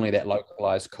 There's definitely that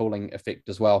localized cooling effect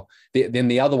as well. Then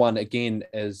the other one again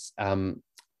is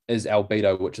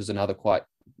albedo, which is another quite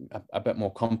a bit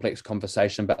more complex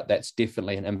conversation, but that's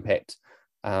definitely an impact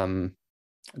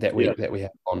that we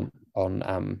have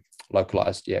on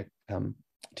localized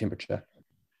temperature.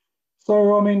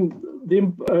 So I mean,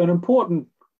 an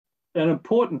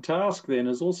important task then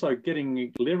is also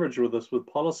getting leverage with this with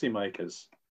policymakers.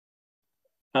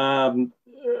 Have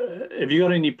you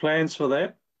got any plans for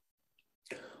that?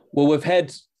 Well, we've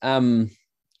had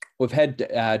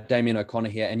Damien O'Connor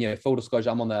here, and full disclosure,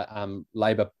 I'm on the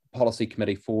Labour Policy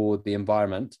Committee for the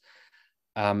Environment,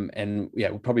 and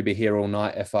we'll probably be here all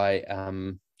night if I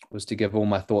was to give all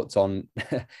my thoughts on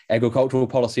agricultural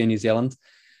policy in New Zealand.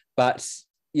 But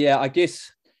I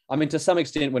guess, I mean, to some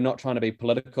extent, we're not trying to be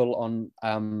political on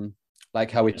Lake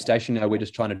Hawea Station. We're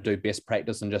just trying to do best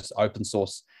practice and just open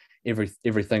source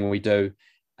everything we do.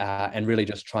 And really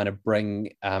just trying to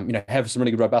bring, have some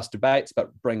really robust debates,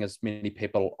 but bring as many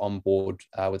people on board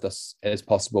with us as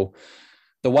possible.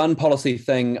 The one policy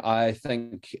thing I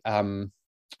think, that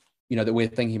we're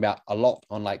thinking about a lot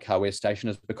on Lake Hawea Station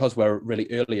is, because we're a really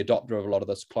early adopter of a lot of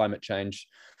this climate change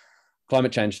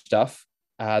stuff,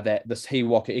 that this He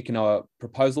Waka Ekanoa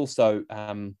proposal. So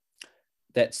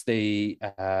that's the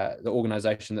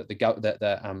organisation that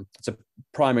it's a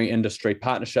primary industry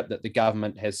partnership that the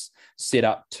government has set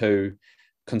up to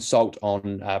consult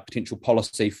on potential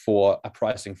policy for a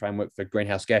pricing framework for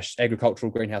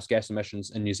agricultural greenhouse gas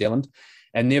emissions in New Zealand.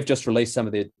 And they've just released some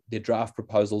of their draft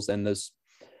proposals, and there's,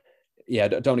 I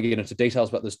don't want to get into details,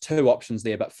 but there's two options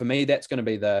there. But for me, that's going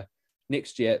to be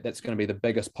next year, that's going to be the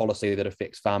biggest policy that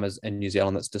affects farmers in New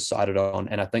Zealand that's decided on.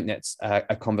 And I think that's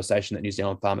a conversation that New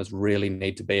Zealand farmers really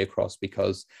need to be across,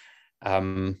 because it's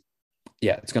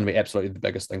going to be absolutely the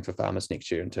biggest thing for farmers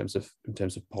next year in terms of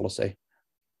policy.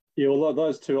 Yeah, well,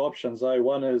 those two options,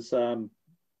 one is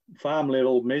farm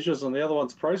level measures, and the other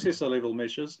one's processor level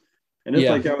measures. And if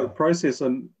they go with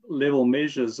processor level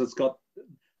measures,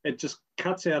 it just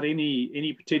cuts out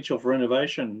any potential for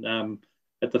innovation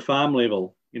at the farm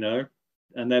level,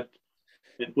 and that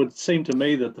it would seem to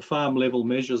me that the farm level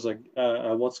measures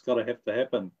are what's got to have to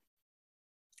happen.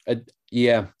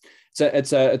 So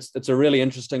it's a really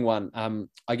interesting one.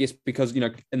 I guess because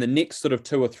in the next sort of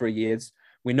 2 or 3 years,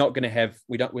 we're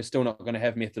still not going to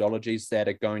have methodologies that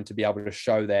are going to be able to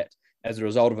show that as a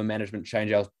result of a management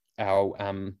change, our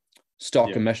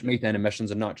stock methane emissions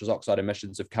and nitrous oxide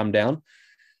emissions have come down.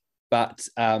 But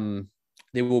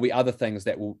there will be other things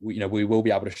that we will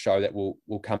be able to show that will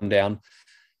come down.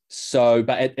 So,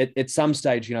 but at some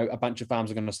stage, a bunch of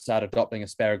farms are going to start adopting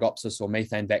asparagopsis or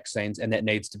methane vaccines, and that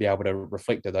needs to be able to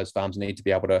reflect that those farms need to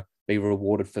be able to be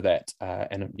rewarded for that.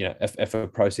 And if a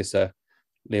processor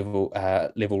level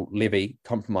levy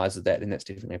compromises that, then that's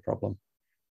definitely a problem.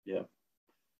 Yeah.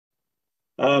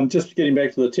 Just getting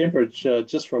back to the temperature,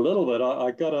 just for a little bit,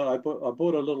 I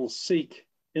bought a little Seek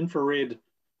infrared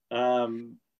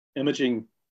imaging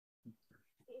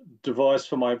device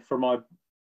for my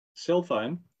cell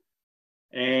phone,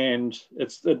 and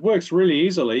it works really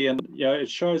easily, and it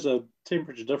shows a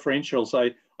temperature differential.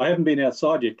 Say I haven't been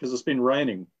outside yet because it's been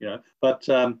raining, but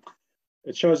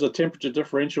it shows a temperature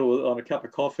differential on a cup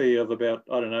of coffee of about,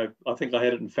 I don't know, I think I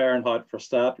had it in Fahrenheit for a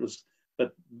start. It was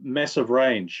but massive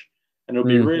range, and it'll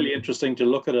be really interesting to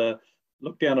look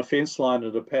down a fence line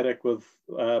at a paddock with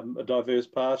a diverse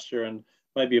pasture, and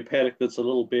maybe a paddock that's a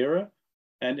little barer,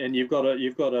 and you've got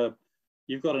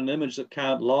an image that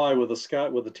can't lie with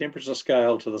a temperature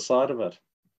scale to the side of it.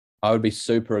 I would be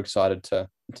super excited to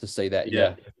see that.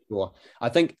 Yeah, sure. I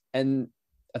think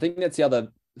that's the other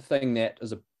thing that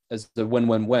is a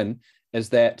win-win-win is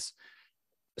that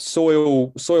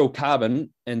soil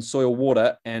carbon and soil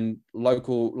water and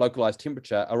localized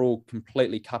temperature are all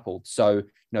completely coupled. So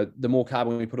the more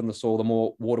carbon we put in the soil, the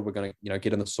more water we're going to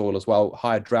get in the soil as well.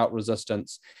 Higher drought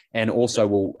resistance, and also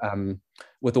will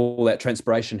with all that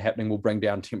transpiration happening, will bring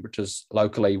down temperatures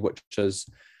locally, which is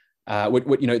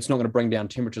it's not going to bring down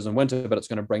temperatures in winter, but it's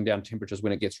going to bring down temperatures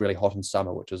when it gets really hot in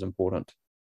summer, which is important.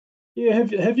 Yeah,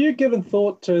 have you given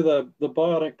thought to the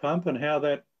bionic pump and how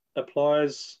that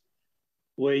applies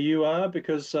where you are?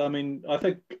 Because I mean, I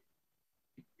think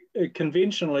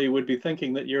conventionally we'd be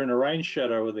thinking that you're in a rain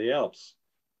shadow of the Alps,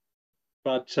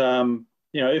 but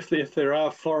if there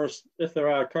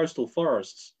are coastal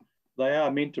forests, they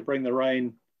are meant to bring the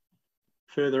rain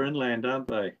further inland, aren't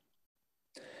they?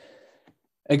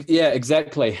 Yeah,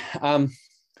 exactly. And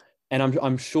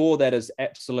I'm sure that is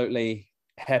absolutely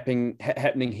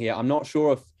happening here. I'm not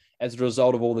sure if, as a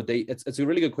result of all it's a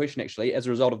really good question actually. As a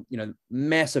result of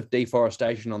massive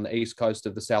deforestation on the east coast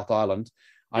of the South Island,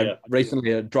 I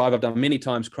recently a drive I've done many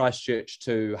times, Christchurch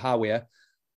to Hawea.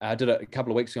 I did it a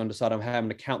couple of weeks ago and decided I'm having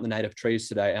to count the native trees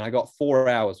today, and I got 4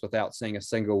 hours without seeing a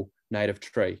single native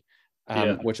tree,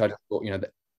 which I just thought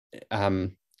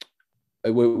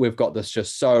we've got this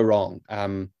just so wrong.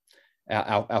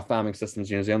 Our farming systems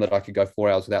in New Zealand, that I could go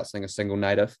 4 hours without seeing a single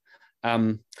native.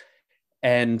 And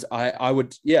I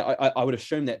would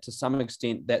assume that to some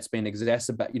extent that's been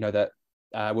exacerbated, that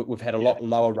we've had a lot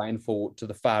lower rainfall to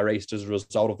the far east as a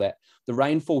result of that. The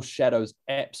rainfall shadow is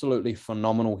absolutely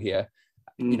phenomenal here.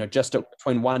 Just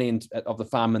between one end of the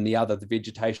farm and the other, the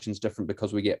vegetation is different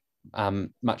because we get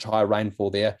much higher rainfall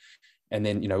there, and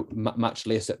then much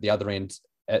less at the other end.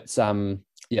 It's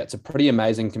it's a pretty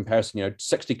amazing comparison.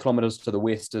 60 kilometers to the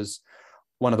west is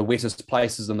one of the wettest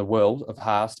places in the world of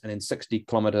Haast, and then 60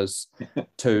 kilometers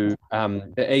to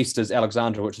the east is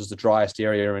Alexandra, which is the driest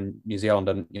area in New Zealand,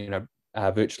 and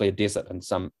virtually a desert in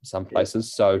some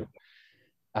places. So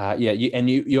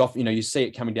you often you see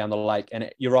it coming down the lake, and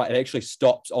you're right, it actually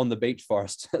stops on the beech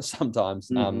forest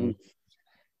sometimes, and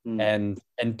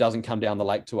doesn't come down the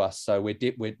lake to us. So we're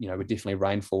definitely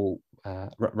rain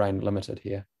limited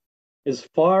here. Is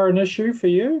fire an issue for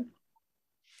you?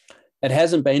 It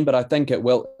hasn't been, but I think it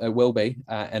will be,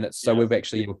 and it's so we've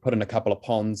actually put in a couple of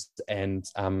ponds and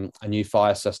a new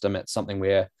fire system. It's something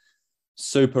we're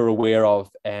super aware of,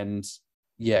 and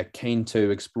keen to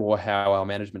explore how our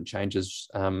management changes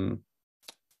could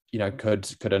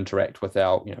interact with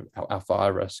our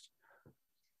fire risk.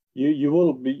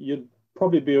 You'd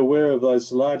probably be aware of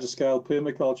those larger scale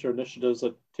permaculture initiatives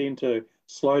that tend to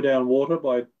slow down water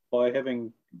by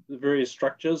having the various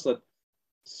structures that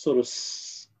sort of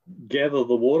gather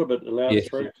the water but allow it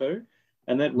through too,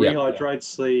 and that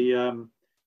rehydrates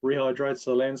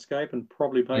the landscape and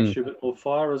probably makes you a bit more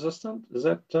fire resistant. Is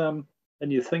that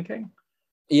in your thinking?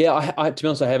 Yeah, I to be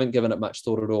honest, I haven't given it much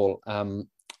thought at all. I'm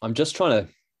just trying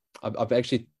to. I've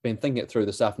actually been thinking it through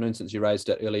this afternoon since you raised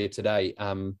it earlier today.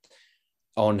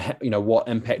 On what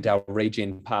impact our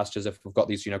regen pastures, if we've got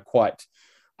these quite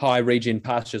high regen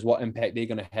pastures, what impact they're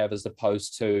going to have as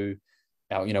opposed to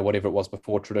our whatever it was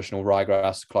before, traditional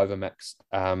ryegrass clover mix.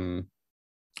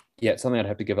 It's something I'd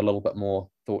have to give a little bit more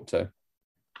thought to.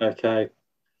 Okay.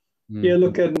 Yeah,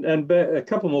 look, and a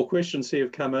couple more questions here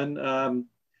have come in.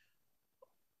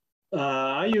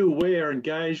 Are you aware,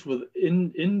 engaged with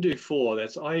INDUFOR,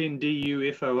 that's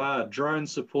INDUFOR,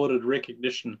 drone-supported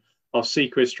recognition of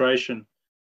sequestration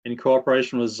in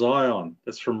cooperation with Zion?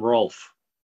 That's from Rolf.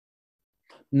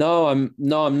 No, I'm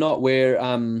not. We're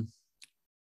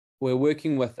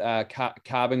working with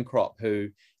Carbon Crop, who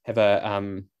have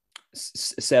a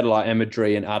satellite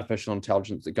imagery and artificial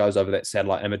intelligence that goes over that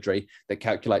satellite imagery that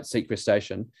calculates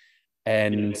sequestration,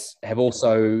 and have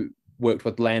also worked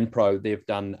with LandPro. They've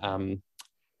done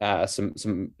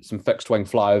some fixed wing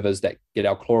flyovers that get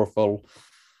our chlorophyll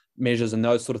measures and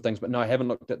those sort of things. But no, I haven't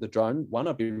looked at the drone one.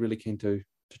 I'd be really keen to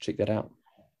check that out.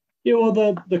 Yeah,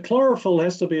 well, the chlorophyll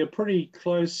has to be a pretty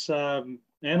close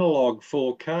analog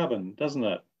for carbon, doesn't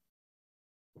it?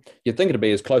 You'd think it'd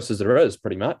be as close as there is,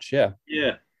 pretty much. Yeah.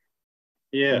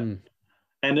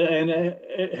 And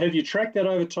have you tracked that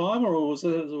over time, or was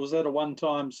that a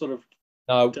one-time sort of?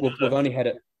 No, we've only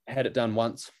had it done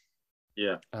once.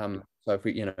 Yeah. So if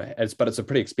we, but it's a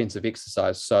pretty expensive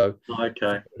exercise. So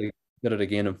we did it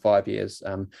again in 5 years.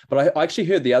 But I actually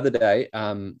heard the other day,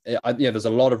 there's a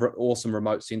lot of awesome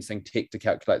remote sensing tech to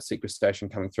calculate sequestration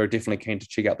coming through. Definitely keen to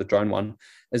check out the drone one.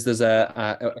 There's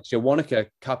actually a Wanaka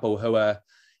couple who are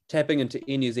tapping into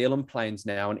Air New Zealand planes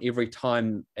now, and every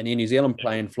time an Air New Zealand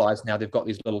plane flies now, they've got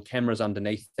these little cameras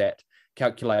underneath that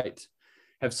calculate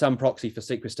have some proxy for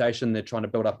sequestration. They're trying to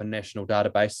build up a national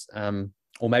database,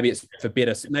 or maybe it's for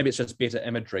better. Maybe it's just better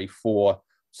imagery for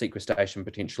sequestration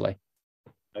potentially.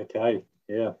 Okay,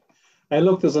 yeah. And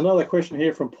look, there's another question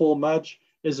here from Paul Mudge.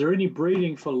 Is there any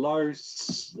breeding for low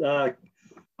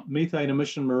methane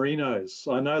emission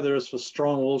merinos? I know there is for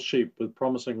strong wool sheep with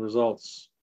promising results.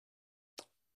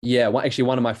 Yeah, well, actually,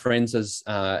 one of my friends is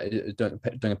doing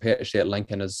a PhD at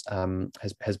Lincoln,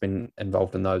 has been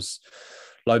involved in those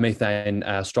low methane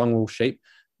strong wool sheep.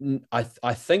 I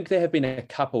think there have been a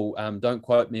couple. Don't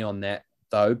quote me on that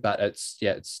though, but it's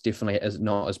definitely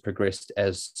not as progressed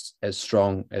as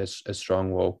strong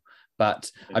wool.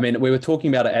 But I mean, we were talking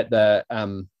about it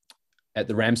at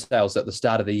the ram sales at the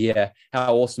start of the year.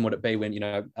 How awesome would it be when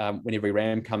when every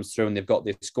ram comes through and they've got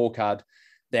their scorecard,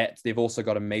 that they've also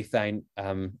got a methane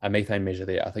measure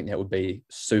there. I think that would be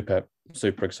super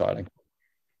exciting.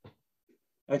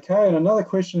 Okay, and another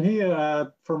question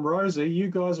here from Rosie. You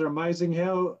guys are amazing.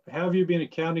 How have you been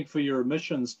accounting for your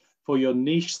emissions for your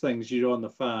niche things you do on the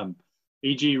farm,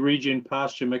 e.g. regen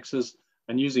pasture mixes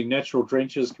and using natural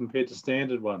drenches compared to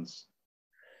standard ones?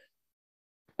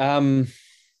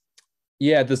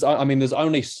 Yeah, there's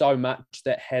only so much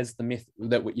that has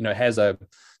has a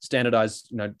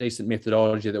standardized decent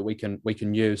methodology that we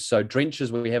can use. So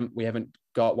drenches we haven't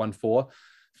got one for.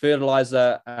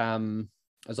 Fertilizer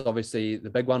is obviously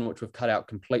the big one, which we've cut out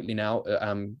completely now.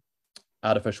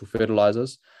 Artificial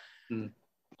fertilizers.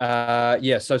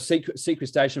 So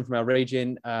sequestration from our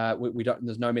regen, we don't.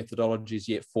 There's no methodologies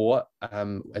yet for.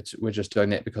 We're just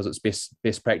doing that because it's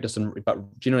best practice,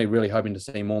 but generally really hoping to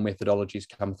see more methodologies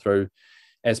come through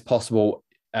as possible.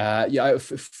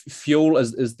 Fuel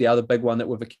is the other big one that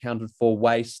we've accounted for.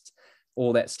 Waste,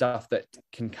 all that stuff that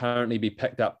can currently be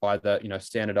picked up by the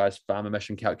standardized farm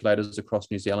emission calculators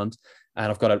across New Zealand, and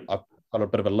I've got a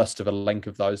bit of a list of a link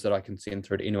of those that I can send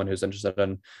through to anyone who's interested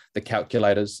in the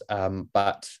calculators.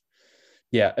 But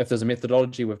yeah, if there's a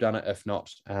methodology, we've done it. If not,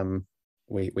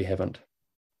 we haven't.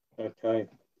 Okay.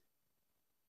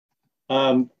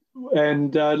 And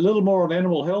a little more on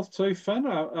animal health too, Finn.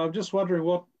 I'm just wondering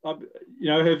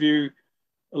have you,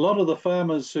 a lot of the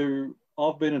farmers who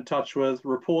I've been in touch with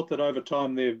report that over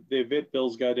time their vet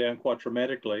bills go down quite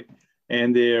dramatically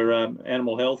and their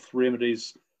animal health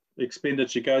remedies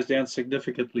expenditure goes down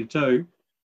significantly too.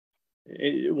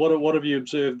 What have you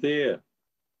observed there?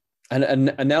 An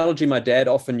analogy my dad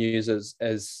often uses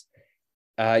is,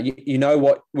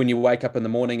 what, when you wake up in the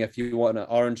morning, if you want an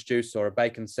orange juice or a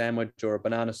bacon sandwich or a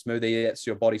banana smoothie, that's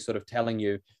your body sort of telling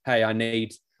you, hey, I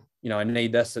need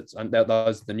this. Those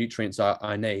are the nutrients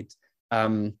I need.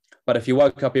 But if you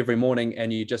woke up every morning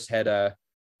and you just had a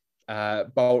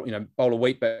bowl of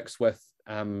Wheat Bix with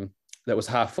that was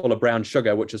half full of brown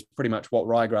sugar, which is pretty much what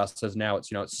ryegrass is now.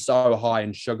 It's it's so high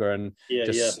in sugar and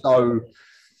it's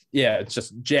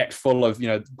just jacked full of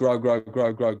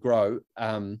grow.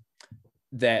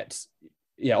 That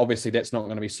obviously that's not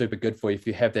going to be super good for you if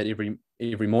you have that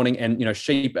every morning. And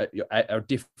sheep are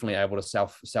definitely able to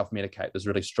self medicate. There's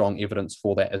really strong evidence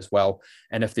for that as well.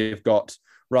 And if they've got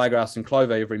ryegrass and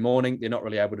clover every morning, they're not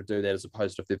really able to do that, as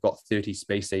opposed to if they've got 30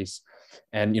 species.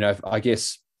 And I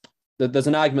guess there's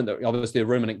an argument that obviously the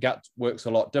ruminant gut works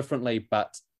a lot differently,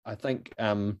 but I think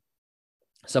some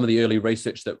of the early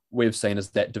research that we've seen is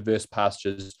that diverse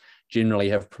pastures generally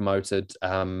have promoted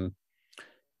not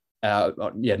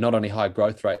only high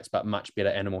growth rates, but much better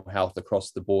animal health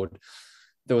across the board.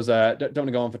 There was don't want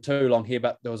to go on for too long here,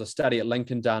 but there was a study at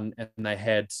Lincoln done, and they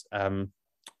had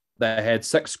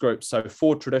 6 groups, so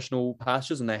 4 traditional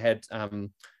pastures, and they had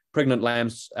pregnant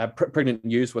lambs, pregnant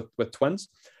ewes with twins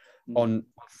on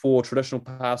 4 traditional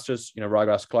pastures,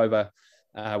 ryegrass, clover,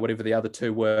 whatever the other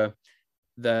 2 were.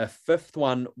 The 5th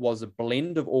one was a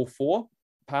blend of all 4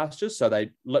 pastures, so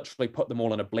they literally put them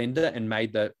all in a blender and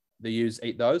made the ewes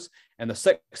eat those. And the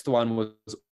 6th one was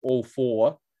all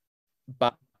 4,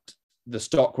 but the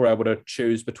stock were able to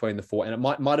choose between the 4, and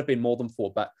it might have been more than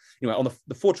 4, but on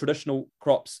the 4 traditional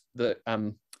crops, the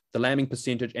lambing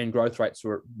percentage and growth rates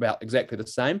were about exactly the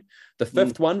same. The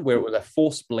 5th one, where it was a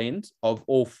forced blend of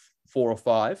all 4 or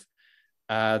 5,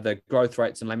 the growth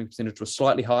rates and lambing percentage was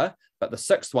slightly higher, but the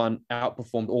 6th one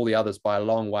outperformed all the others by a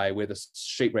long way, where the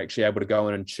sheep were actually able to go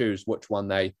in and choose which one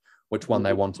they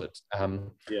wanted.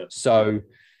 So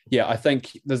I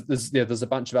think there's a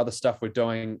bunch of other stuff we're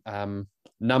doing.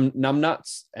 Numb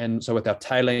nuts, and so with our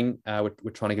tailing,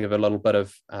 we're trying to give a little bit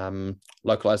of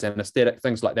localized anesthetic,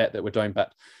 things like that we're doing.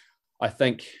 But I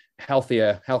think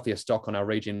healthier stock on our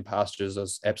regen pastures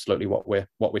is absolutely what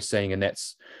we're seeing, and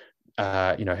that's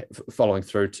following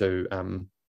through to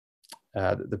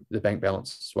the bank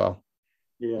balance as well.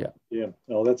 Yeah.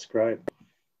 Oh, that's great.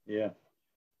 Yeah.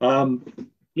 Um,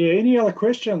 yeah, any other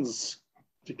questions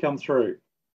to come through?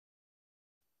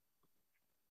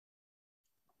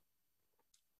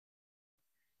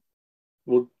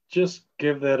 We'll just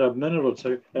give that a minute or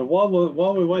two. And while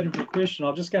we're waiting for a question,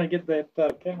 I'm just going to get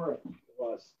that camera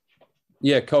device.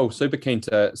 Yeah, cool. Super keen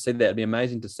to see that. It'd be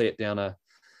amazing to see it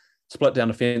split down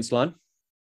a fence line.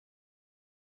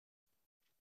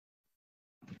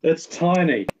 It's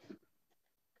tiny.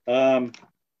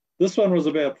 This one was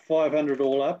about 500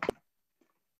 all up.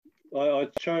 I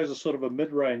chose a sort of a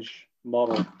mid-range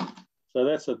model. So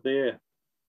that's it there.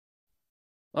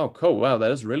 Oh, cool. Wow,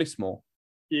 that is really small.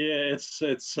 Yeah, it's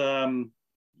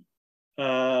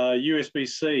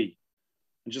USB-C.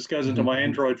 It just goes into my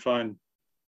Android phone.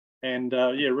 And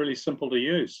yeah, really simple to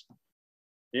use.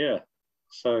 Yeah.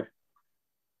 So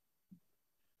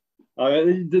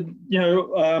I did,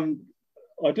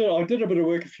 I did a bit of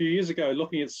work a few years ago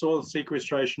looking at soil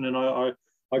sequestration, and I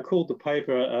called the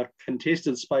paper a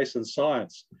contested space in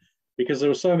science, because there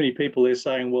were so many people there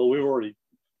saying, well, we've already,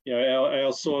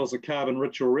 our soils are carbon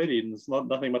rich already, and there's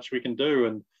nothing much we can do.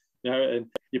 And and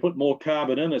you put more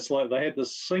carbon in, it's like they had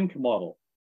this sink model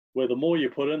where the more you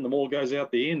put in, the more goes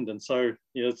out the end, and so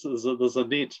there's a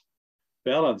net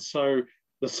balance. So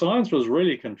the science was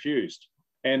really confused,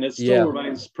 and it still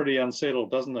remains pretty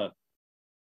unsettled, doesn't it?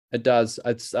 It does.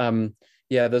 It's some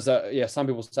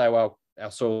people say, well,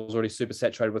 our soil is already super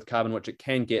saturated with carbon, which it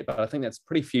can get, but I think that's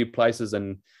pretty few places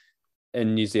in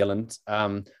New Zealand.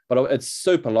 But it's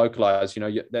super localized. I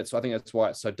think that's why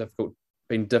it's so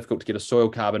been difficult to get a soil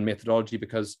carbon methodology,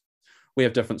 because we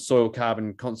have different soil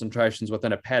carbon concentrations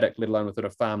within a paddock, let alone within a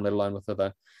farm, let alone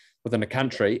within a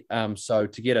country. So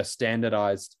to get a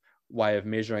standardized way of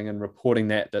measuring and reporting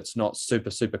that's not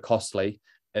super costly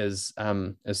has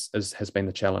been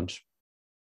the challenge.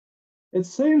 It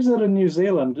seems that in New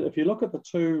Zealand, if you look at the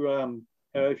two,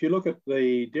 if you look at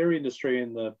the dairy industry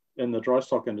and the dry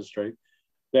stock industry,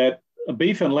 that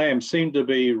beef and lamb seem to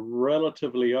be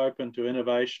relatively open to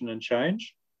innovation and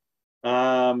change,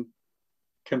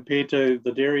 compared to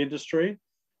the dairy industry.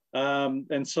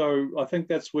 And so I think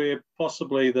that's where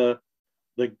possibly the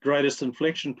greatest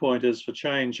inflection point is for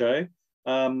change, eh?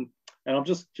 And I'm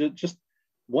just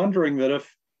wondering that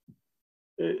if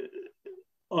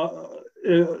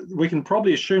we can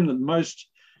probably assume that most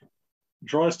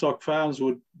dry stock farms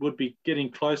would be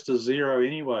getting close to zero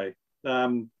anyway.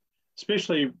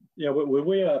 Especially, where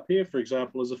we are up here, for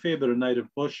example, there's a fair bit of native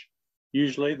bush.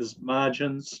 Usually there's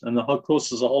margins, and of course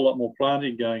there's a whole lot more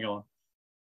planting going on.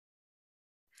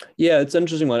 Yeah, it's an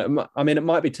interesting one. I mean, it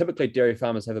might be typically dairy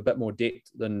farmers have a bit more debt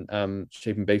than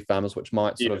sheep and beef farmers, which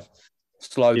might sort of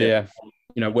slow their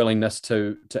willingness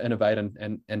to innovate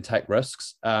and take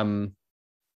risks. I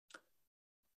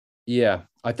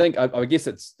think I guess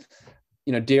it's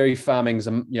dairy farming's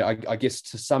I guess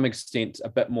to some extent a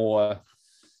bit more,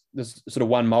 there's sort of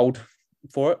one mold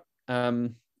for it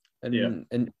in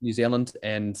New Zealand,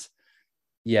 and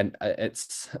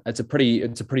it's a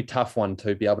pretty tough one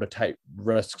to be able to take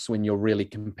risks when you're really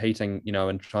competing,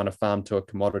 and trying to farm to a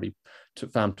commodity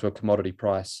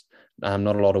price.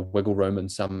 Not a lot of wiggle room in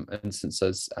some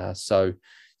instances. So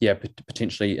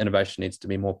potentially innovation needs to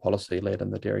be more policy led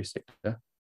in the dairy sector.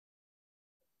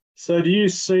 So do you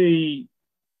see,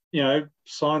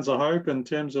 signs of hope in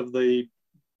terms of the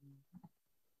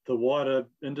wider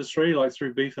industry, like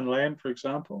through beef and lamb, for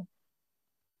example?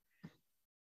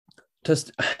 To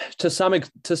some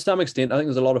extent, I think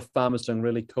there's a lot of farmers doing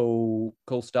really cool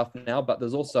stuff now, but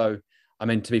there's also,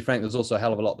 to be frank, there's also a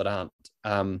hell of a lot that aren't.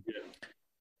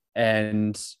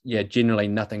 And generally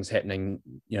nothing's happening,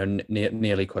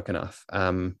 nearly quick enough.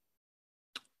 A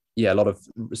lot of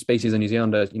species in New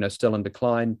Zealand are, still in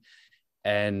decline,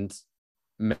 and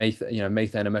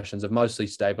methane emissions have mostly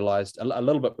stabilized a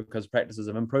little bit because practices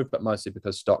have improved, but mostly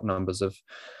because stock numbers have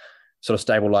sort of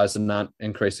stabilized and aren't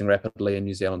increasing rapidly in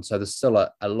New Zealand. So there's still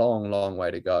a long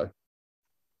way to go.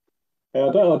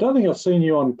 I don't think I've seen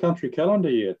you on Country Calendar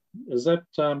yet. Is that?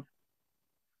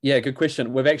 Yeah, good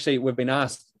question. We've been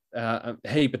asked a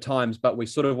heap of times, but we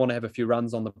sort of want to have a few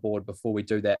runs on the board before we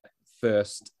do that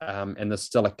first. And there's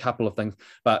still a couple of things.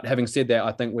 But having said that,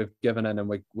 I think we've given in, and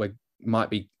we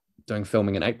might be doing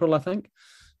filming in April, I think.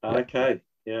 Okay,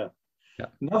 yeah.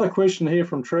 Another question here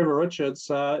from Trevor Richards.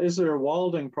 Is there a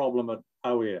wilding problem at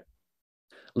Hawea?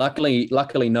 Luckily,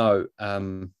 no.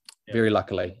 Very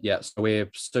luckily, yeah. So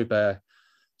we're super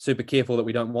careful that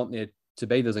we don't want there to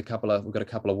be. We've got a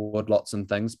couple of woodlots and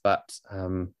things, but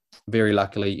very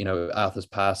luckily, Arthur's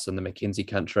Pass and the Mackenzie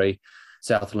country,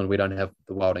 Southland, we don't have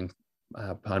the wilding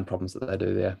pine problems that they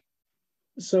do there.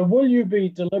 So will you be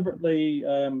deliberately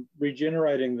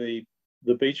regenerating the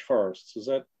beech forests? Is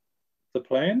that the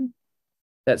plan?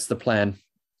 That's the plan.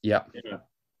 Yeah.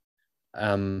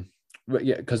 Yeah,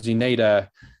 because you need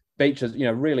beaches,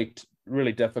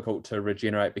 really difficult to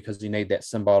regenerate because you need that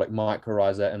symbiotic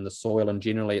mycorrhiza in the soil, and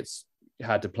generally it's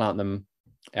hard to plant them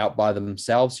out by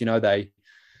themselves.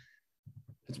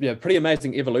 It's a pretty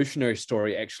amazing evolutionary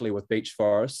story actually with beech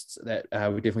forests that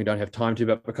we definitely don't have time to,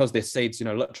 but because their seeds,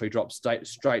 literally drop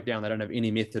straight down, they don't have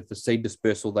any method for seed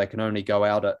dispersal. They can only go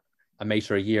out at a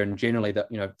meter a year, and generally that,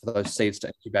 for those seeds to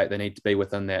incubate, they need to be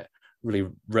within that really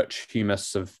rich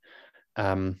humus of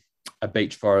a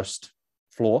beech forest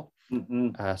floor.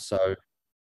 So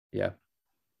yeah.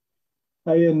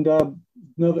 Hey, and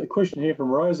another question here from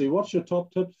Rosie. What's your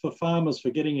top tip for farmers for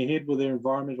getting ahead with their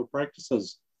environmental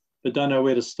practices but don't know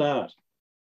where to start?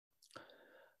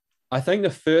 I think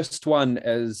the first one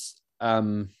is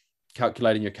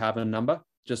calculating your carbon number,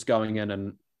 just going in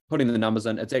and putting the numbers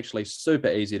in. It's actually super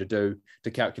easy to do,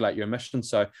 to calculate your emissions.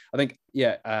 So I think,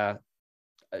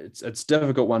 it's a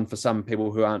difficult one for some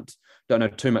people who don't know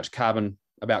too much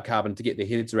about carbon to get their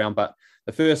heads around. But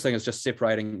the first thing is just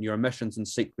separating your emissions and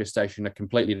sequestration are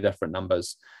completely different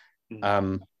numbers.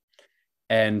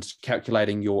 And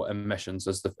calculating your emissions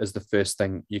is the first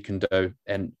thing you can do.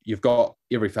 And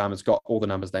every farmer's got all the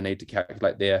numbers they need to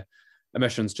calculate their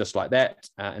emissions just like that.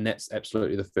 And that's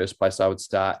absolutely the first place I would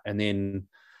start. And then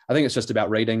I think it's just about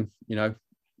reading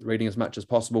as much as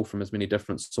possible from as many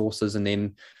different sources. And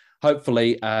then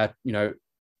hopefully,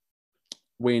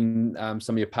 when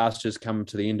some of your pastures come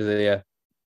to the end of their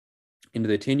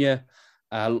tenure,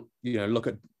 look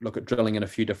at drilling in a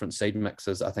few different seed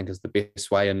mixes, I think is the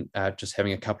best way. And just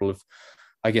having a couple of,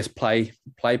 I guess, play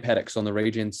paddocks on the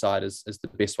regen side is the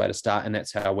best way to start. And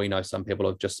that's how we know some people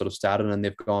have just sort of started and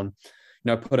they've gone,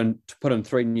 put in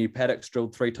 3 new paddocks,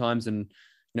 drilled 3 times, and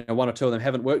 1 or 2 of them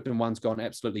haven't worked, and one's gone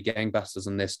absolutely gangbusters,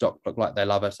 and their stock look like they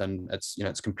love it, and it's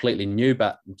it's completely new,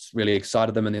 but it's really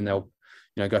excited them, and then they'll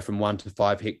go from 1 to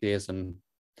 5 hectares and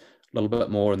a little bit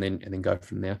more, and then go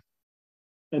from there.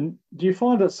 And do you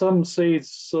find that some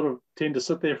seeds sort of tend to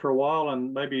sit there for a while,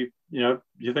 and maybe you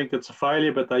think it's a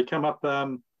failure, but they come up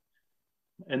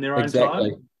in their own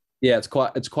time? Yeah, it's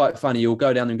quite funny. You'll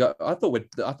go down and go, I thought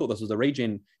this was a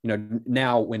regen.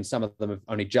 Now when some of them have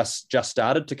only just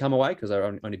started to come away because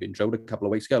they've only been drilled a couple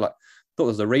of weeks ago, like, I thought it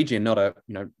was a regen, not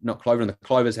clover. And the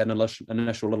clovers had an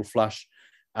initial little flush,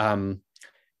 and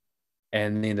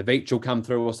then the beech will come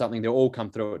through or something. They'll all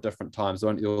come through at different times.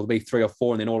 There'll be 3 or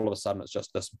 4, and then all of a sudden it's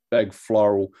just this big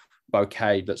floral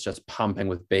bouquet that's just pumping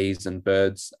with bees and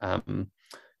birds. And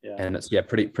it's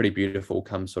pretty beautiful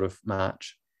come sort of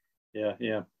March.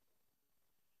 Yeah.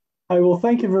 Hey, well,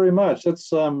 thank you very much. That's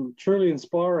truly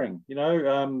inspiring.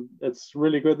 It's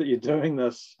really good that you're doing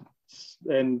this,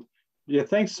 and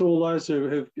thanks to all those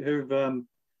who've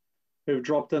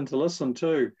dropped in to listen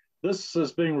too. This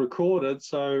is being recorded,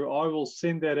 so I will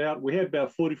send that out. We had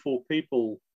about 44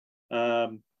 people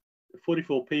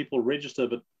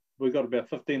registered, but we've got about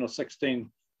 15 or 16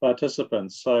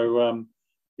 participants. So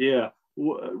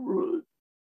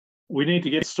we need to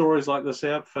get stories like this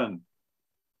out, Finn.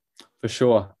 For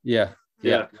sure. Yeah.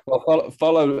 Well,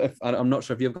 follow. I'm not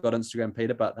sure if you've got Instagram,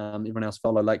 Peter, but everyone else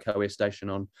follow Lake Hawea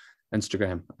Station on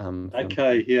Instagram.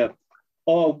 Okay. Yeah.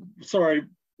 Oh, sorry.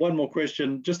 One more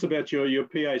question, just about your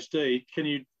PhD. Can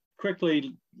you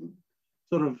quickly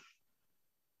sort of?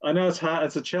 I know it's hard.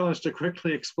 It's a challenge to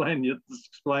quickly explain it,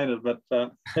 but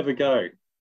have a go.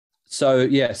 So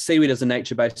seaweed is a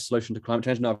nature-based solution to climate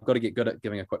change. Now I've got to get good at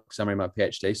giving a quick summary of my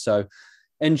PhD. So,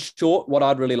 in short, what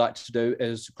I'd really like to do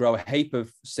is grow a heap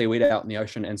of seaweed out in the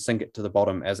ocean and sink it to the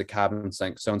bottom as a carbon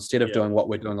sink. So instead of doing what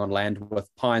we're doing on land with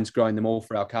pines growing them all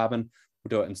for our carbon,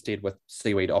 we'll do it instead with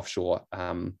seaweed offshore.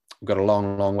 We've got a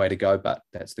long way to go, but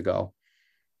that's the goal.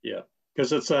 Yeah,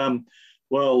 because it's a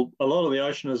lot of the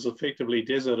ocean is effectively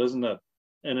desert, isn't it?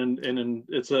 And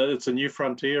it's a new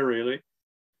frontier, really.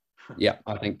 Yeah,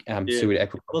 I think seaweed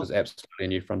aquaculture is absolutely a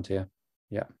new frontier.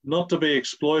 Yeah, not to be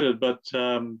exploited, but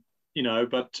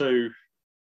but to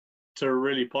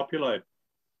really populate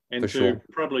and to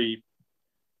probably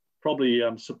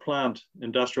supplant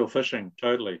industrial fishing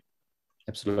totally.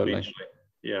 Absolutely. Eventually.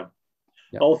 Yeah.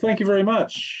 Oh, thank you very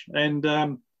much, and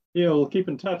we'll keep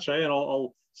in touch, and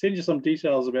I'll send you some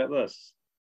details about this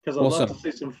because I'd love to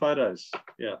see some photos.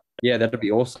 Yeah, that'd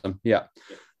be awesome. Yeah.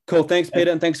 Cool. Thanks,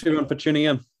 Peter, and thanks everyone for tuning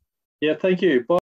in. Yeah, thank you. Bye.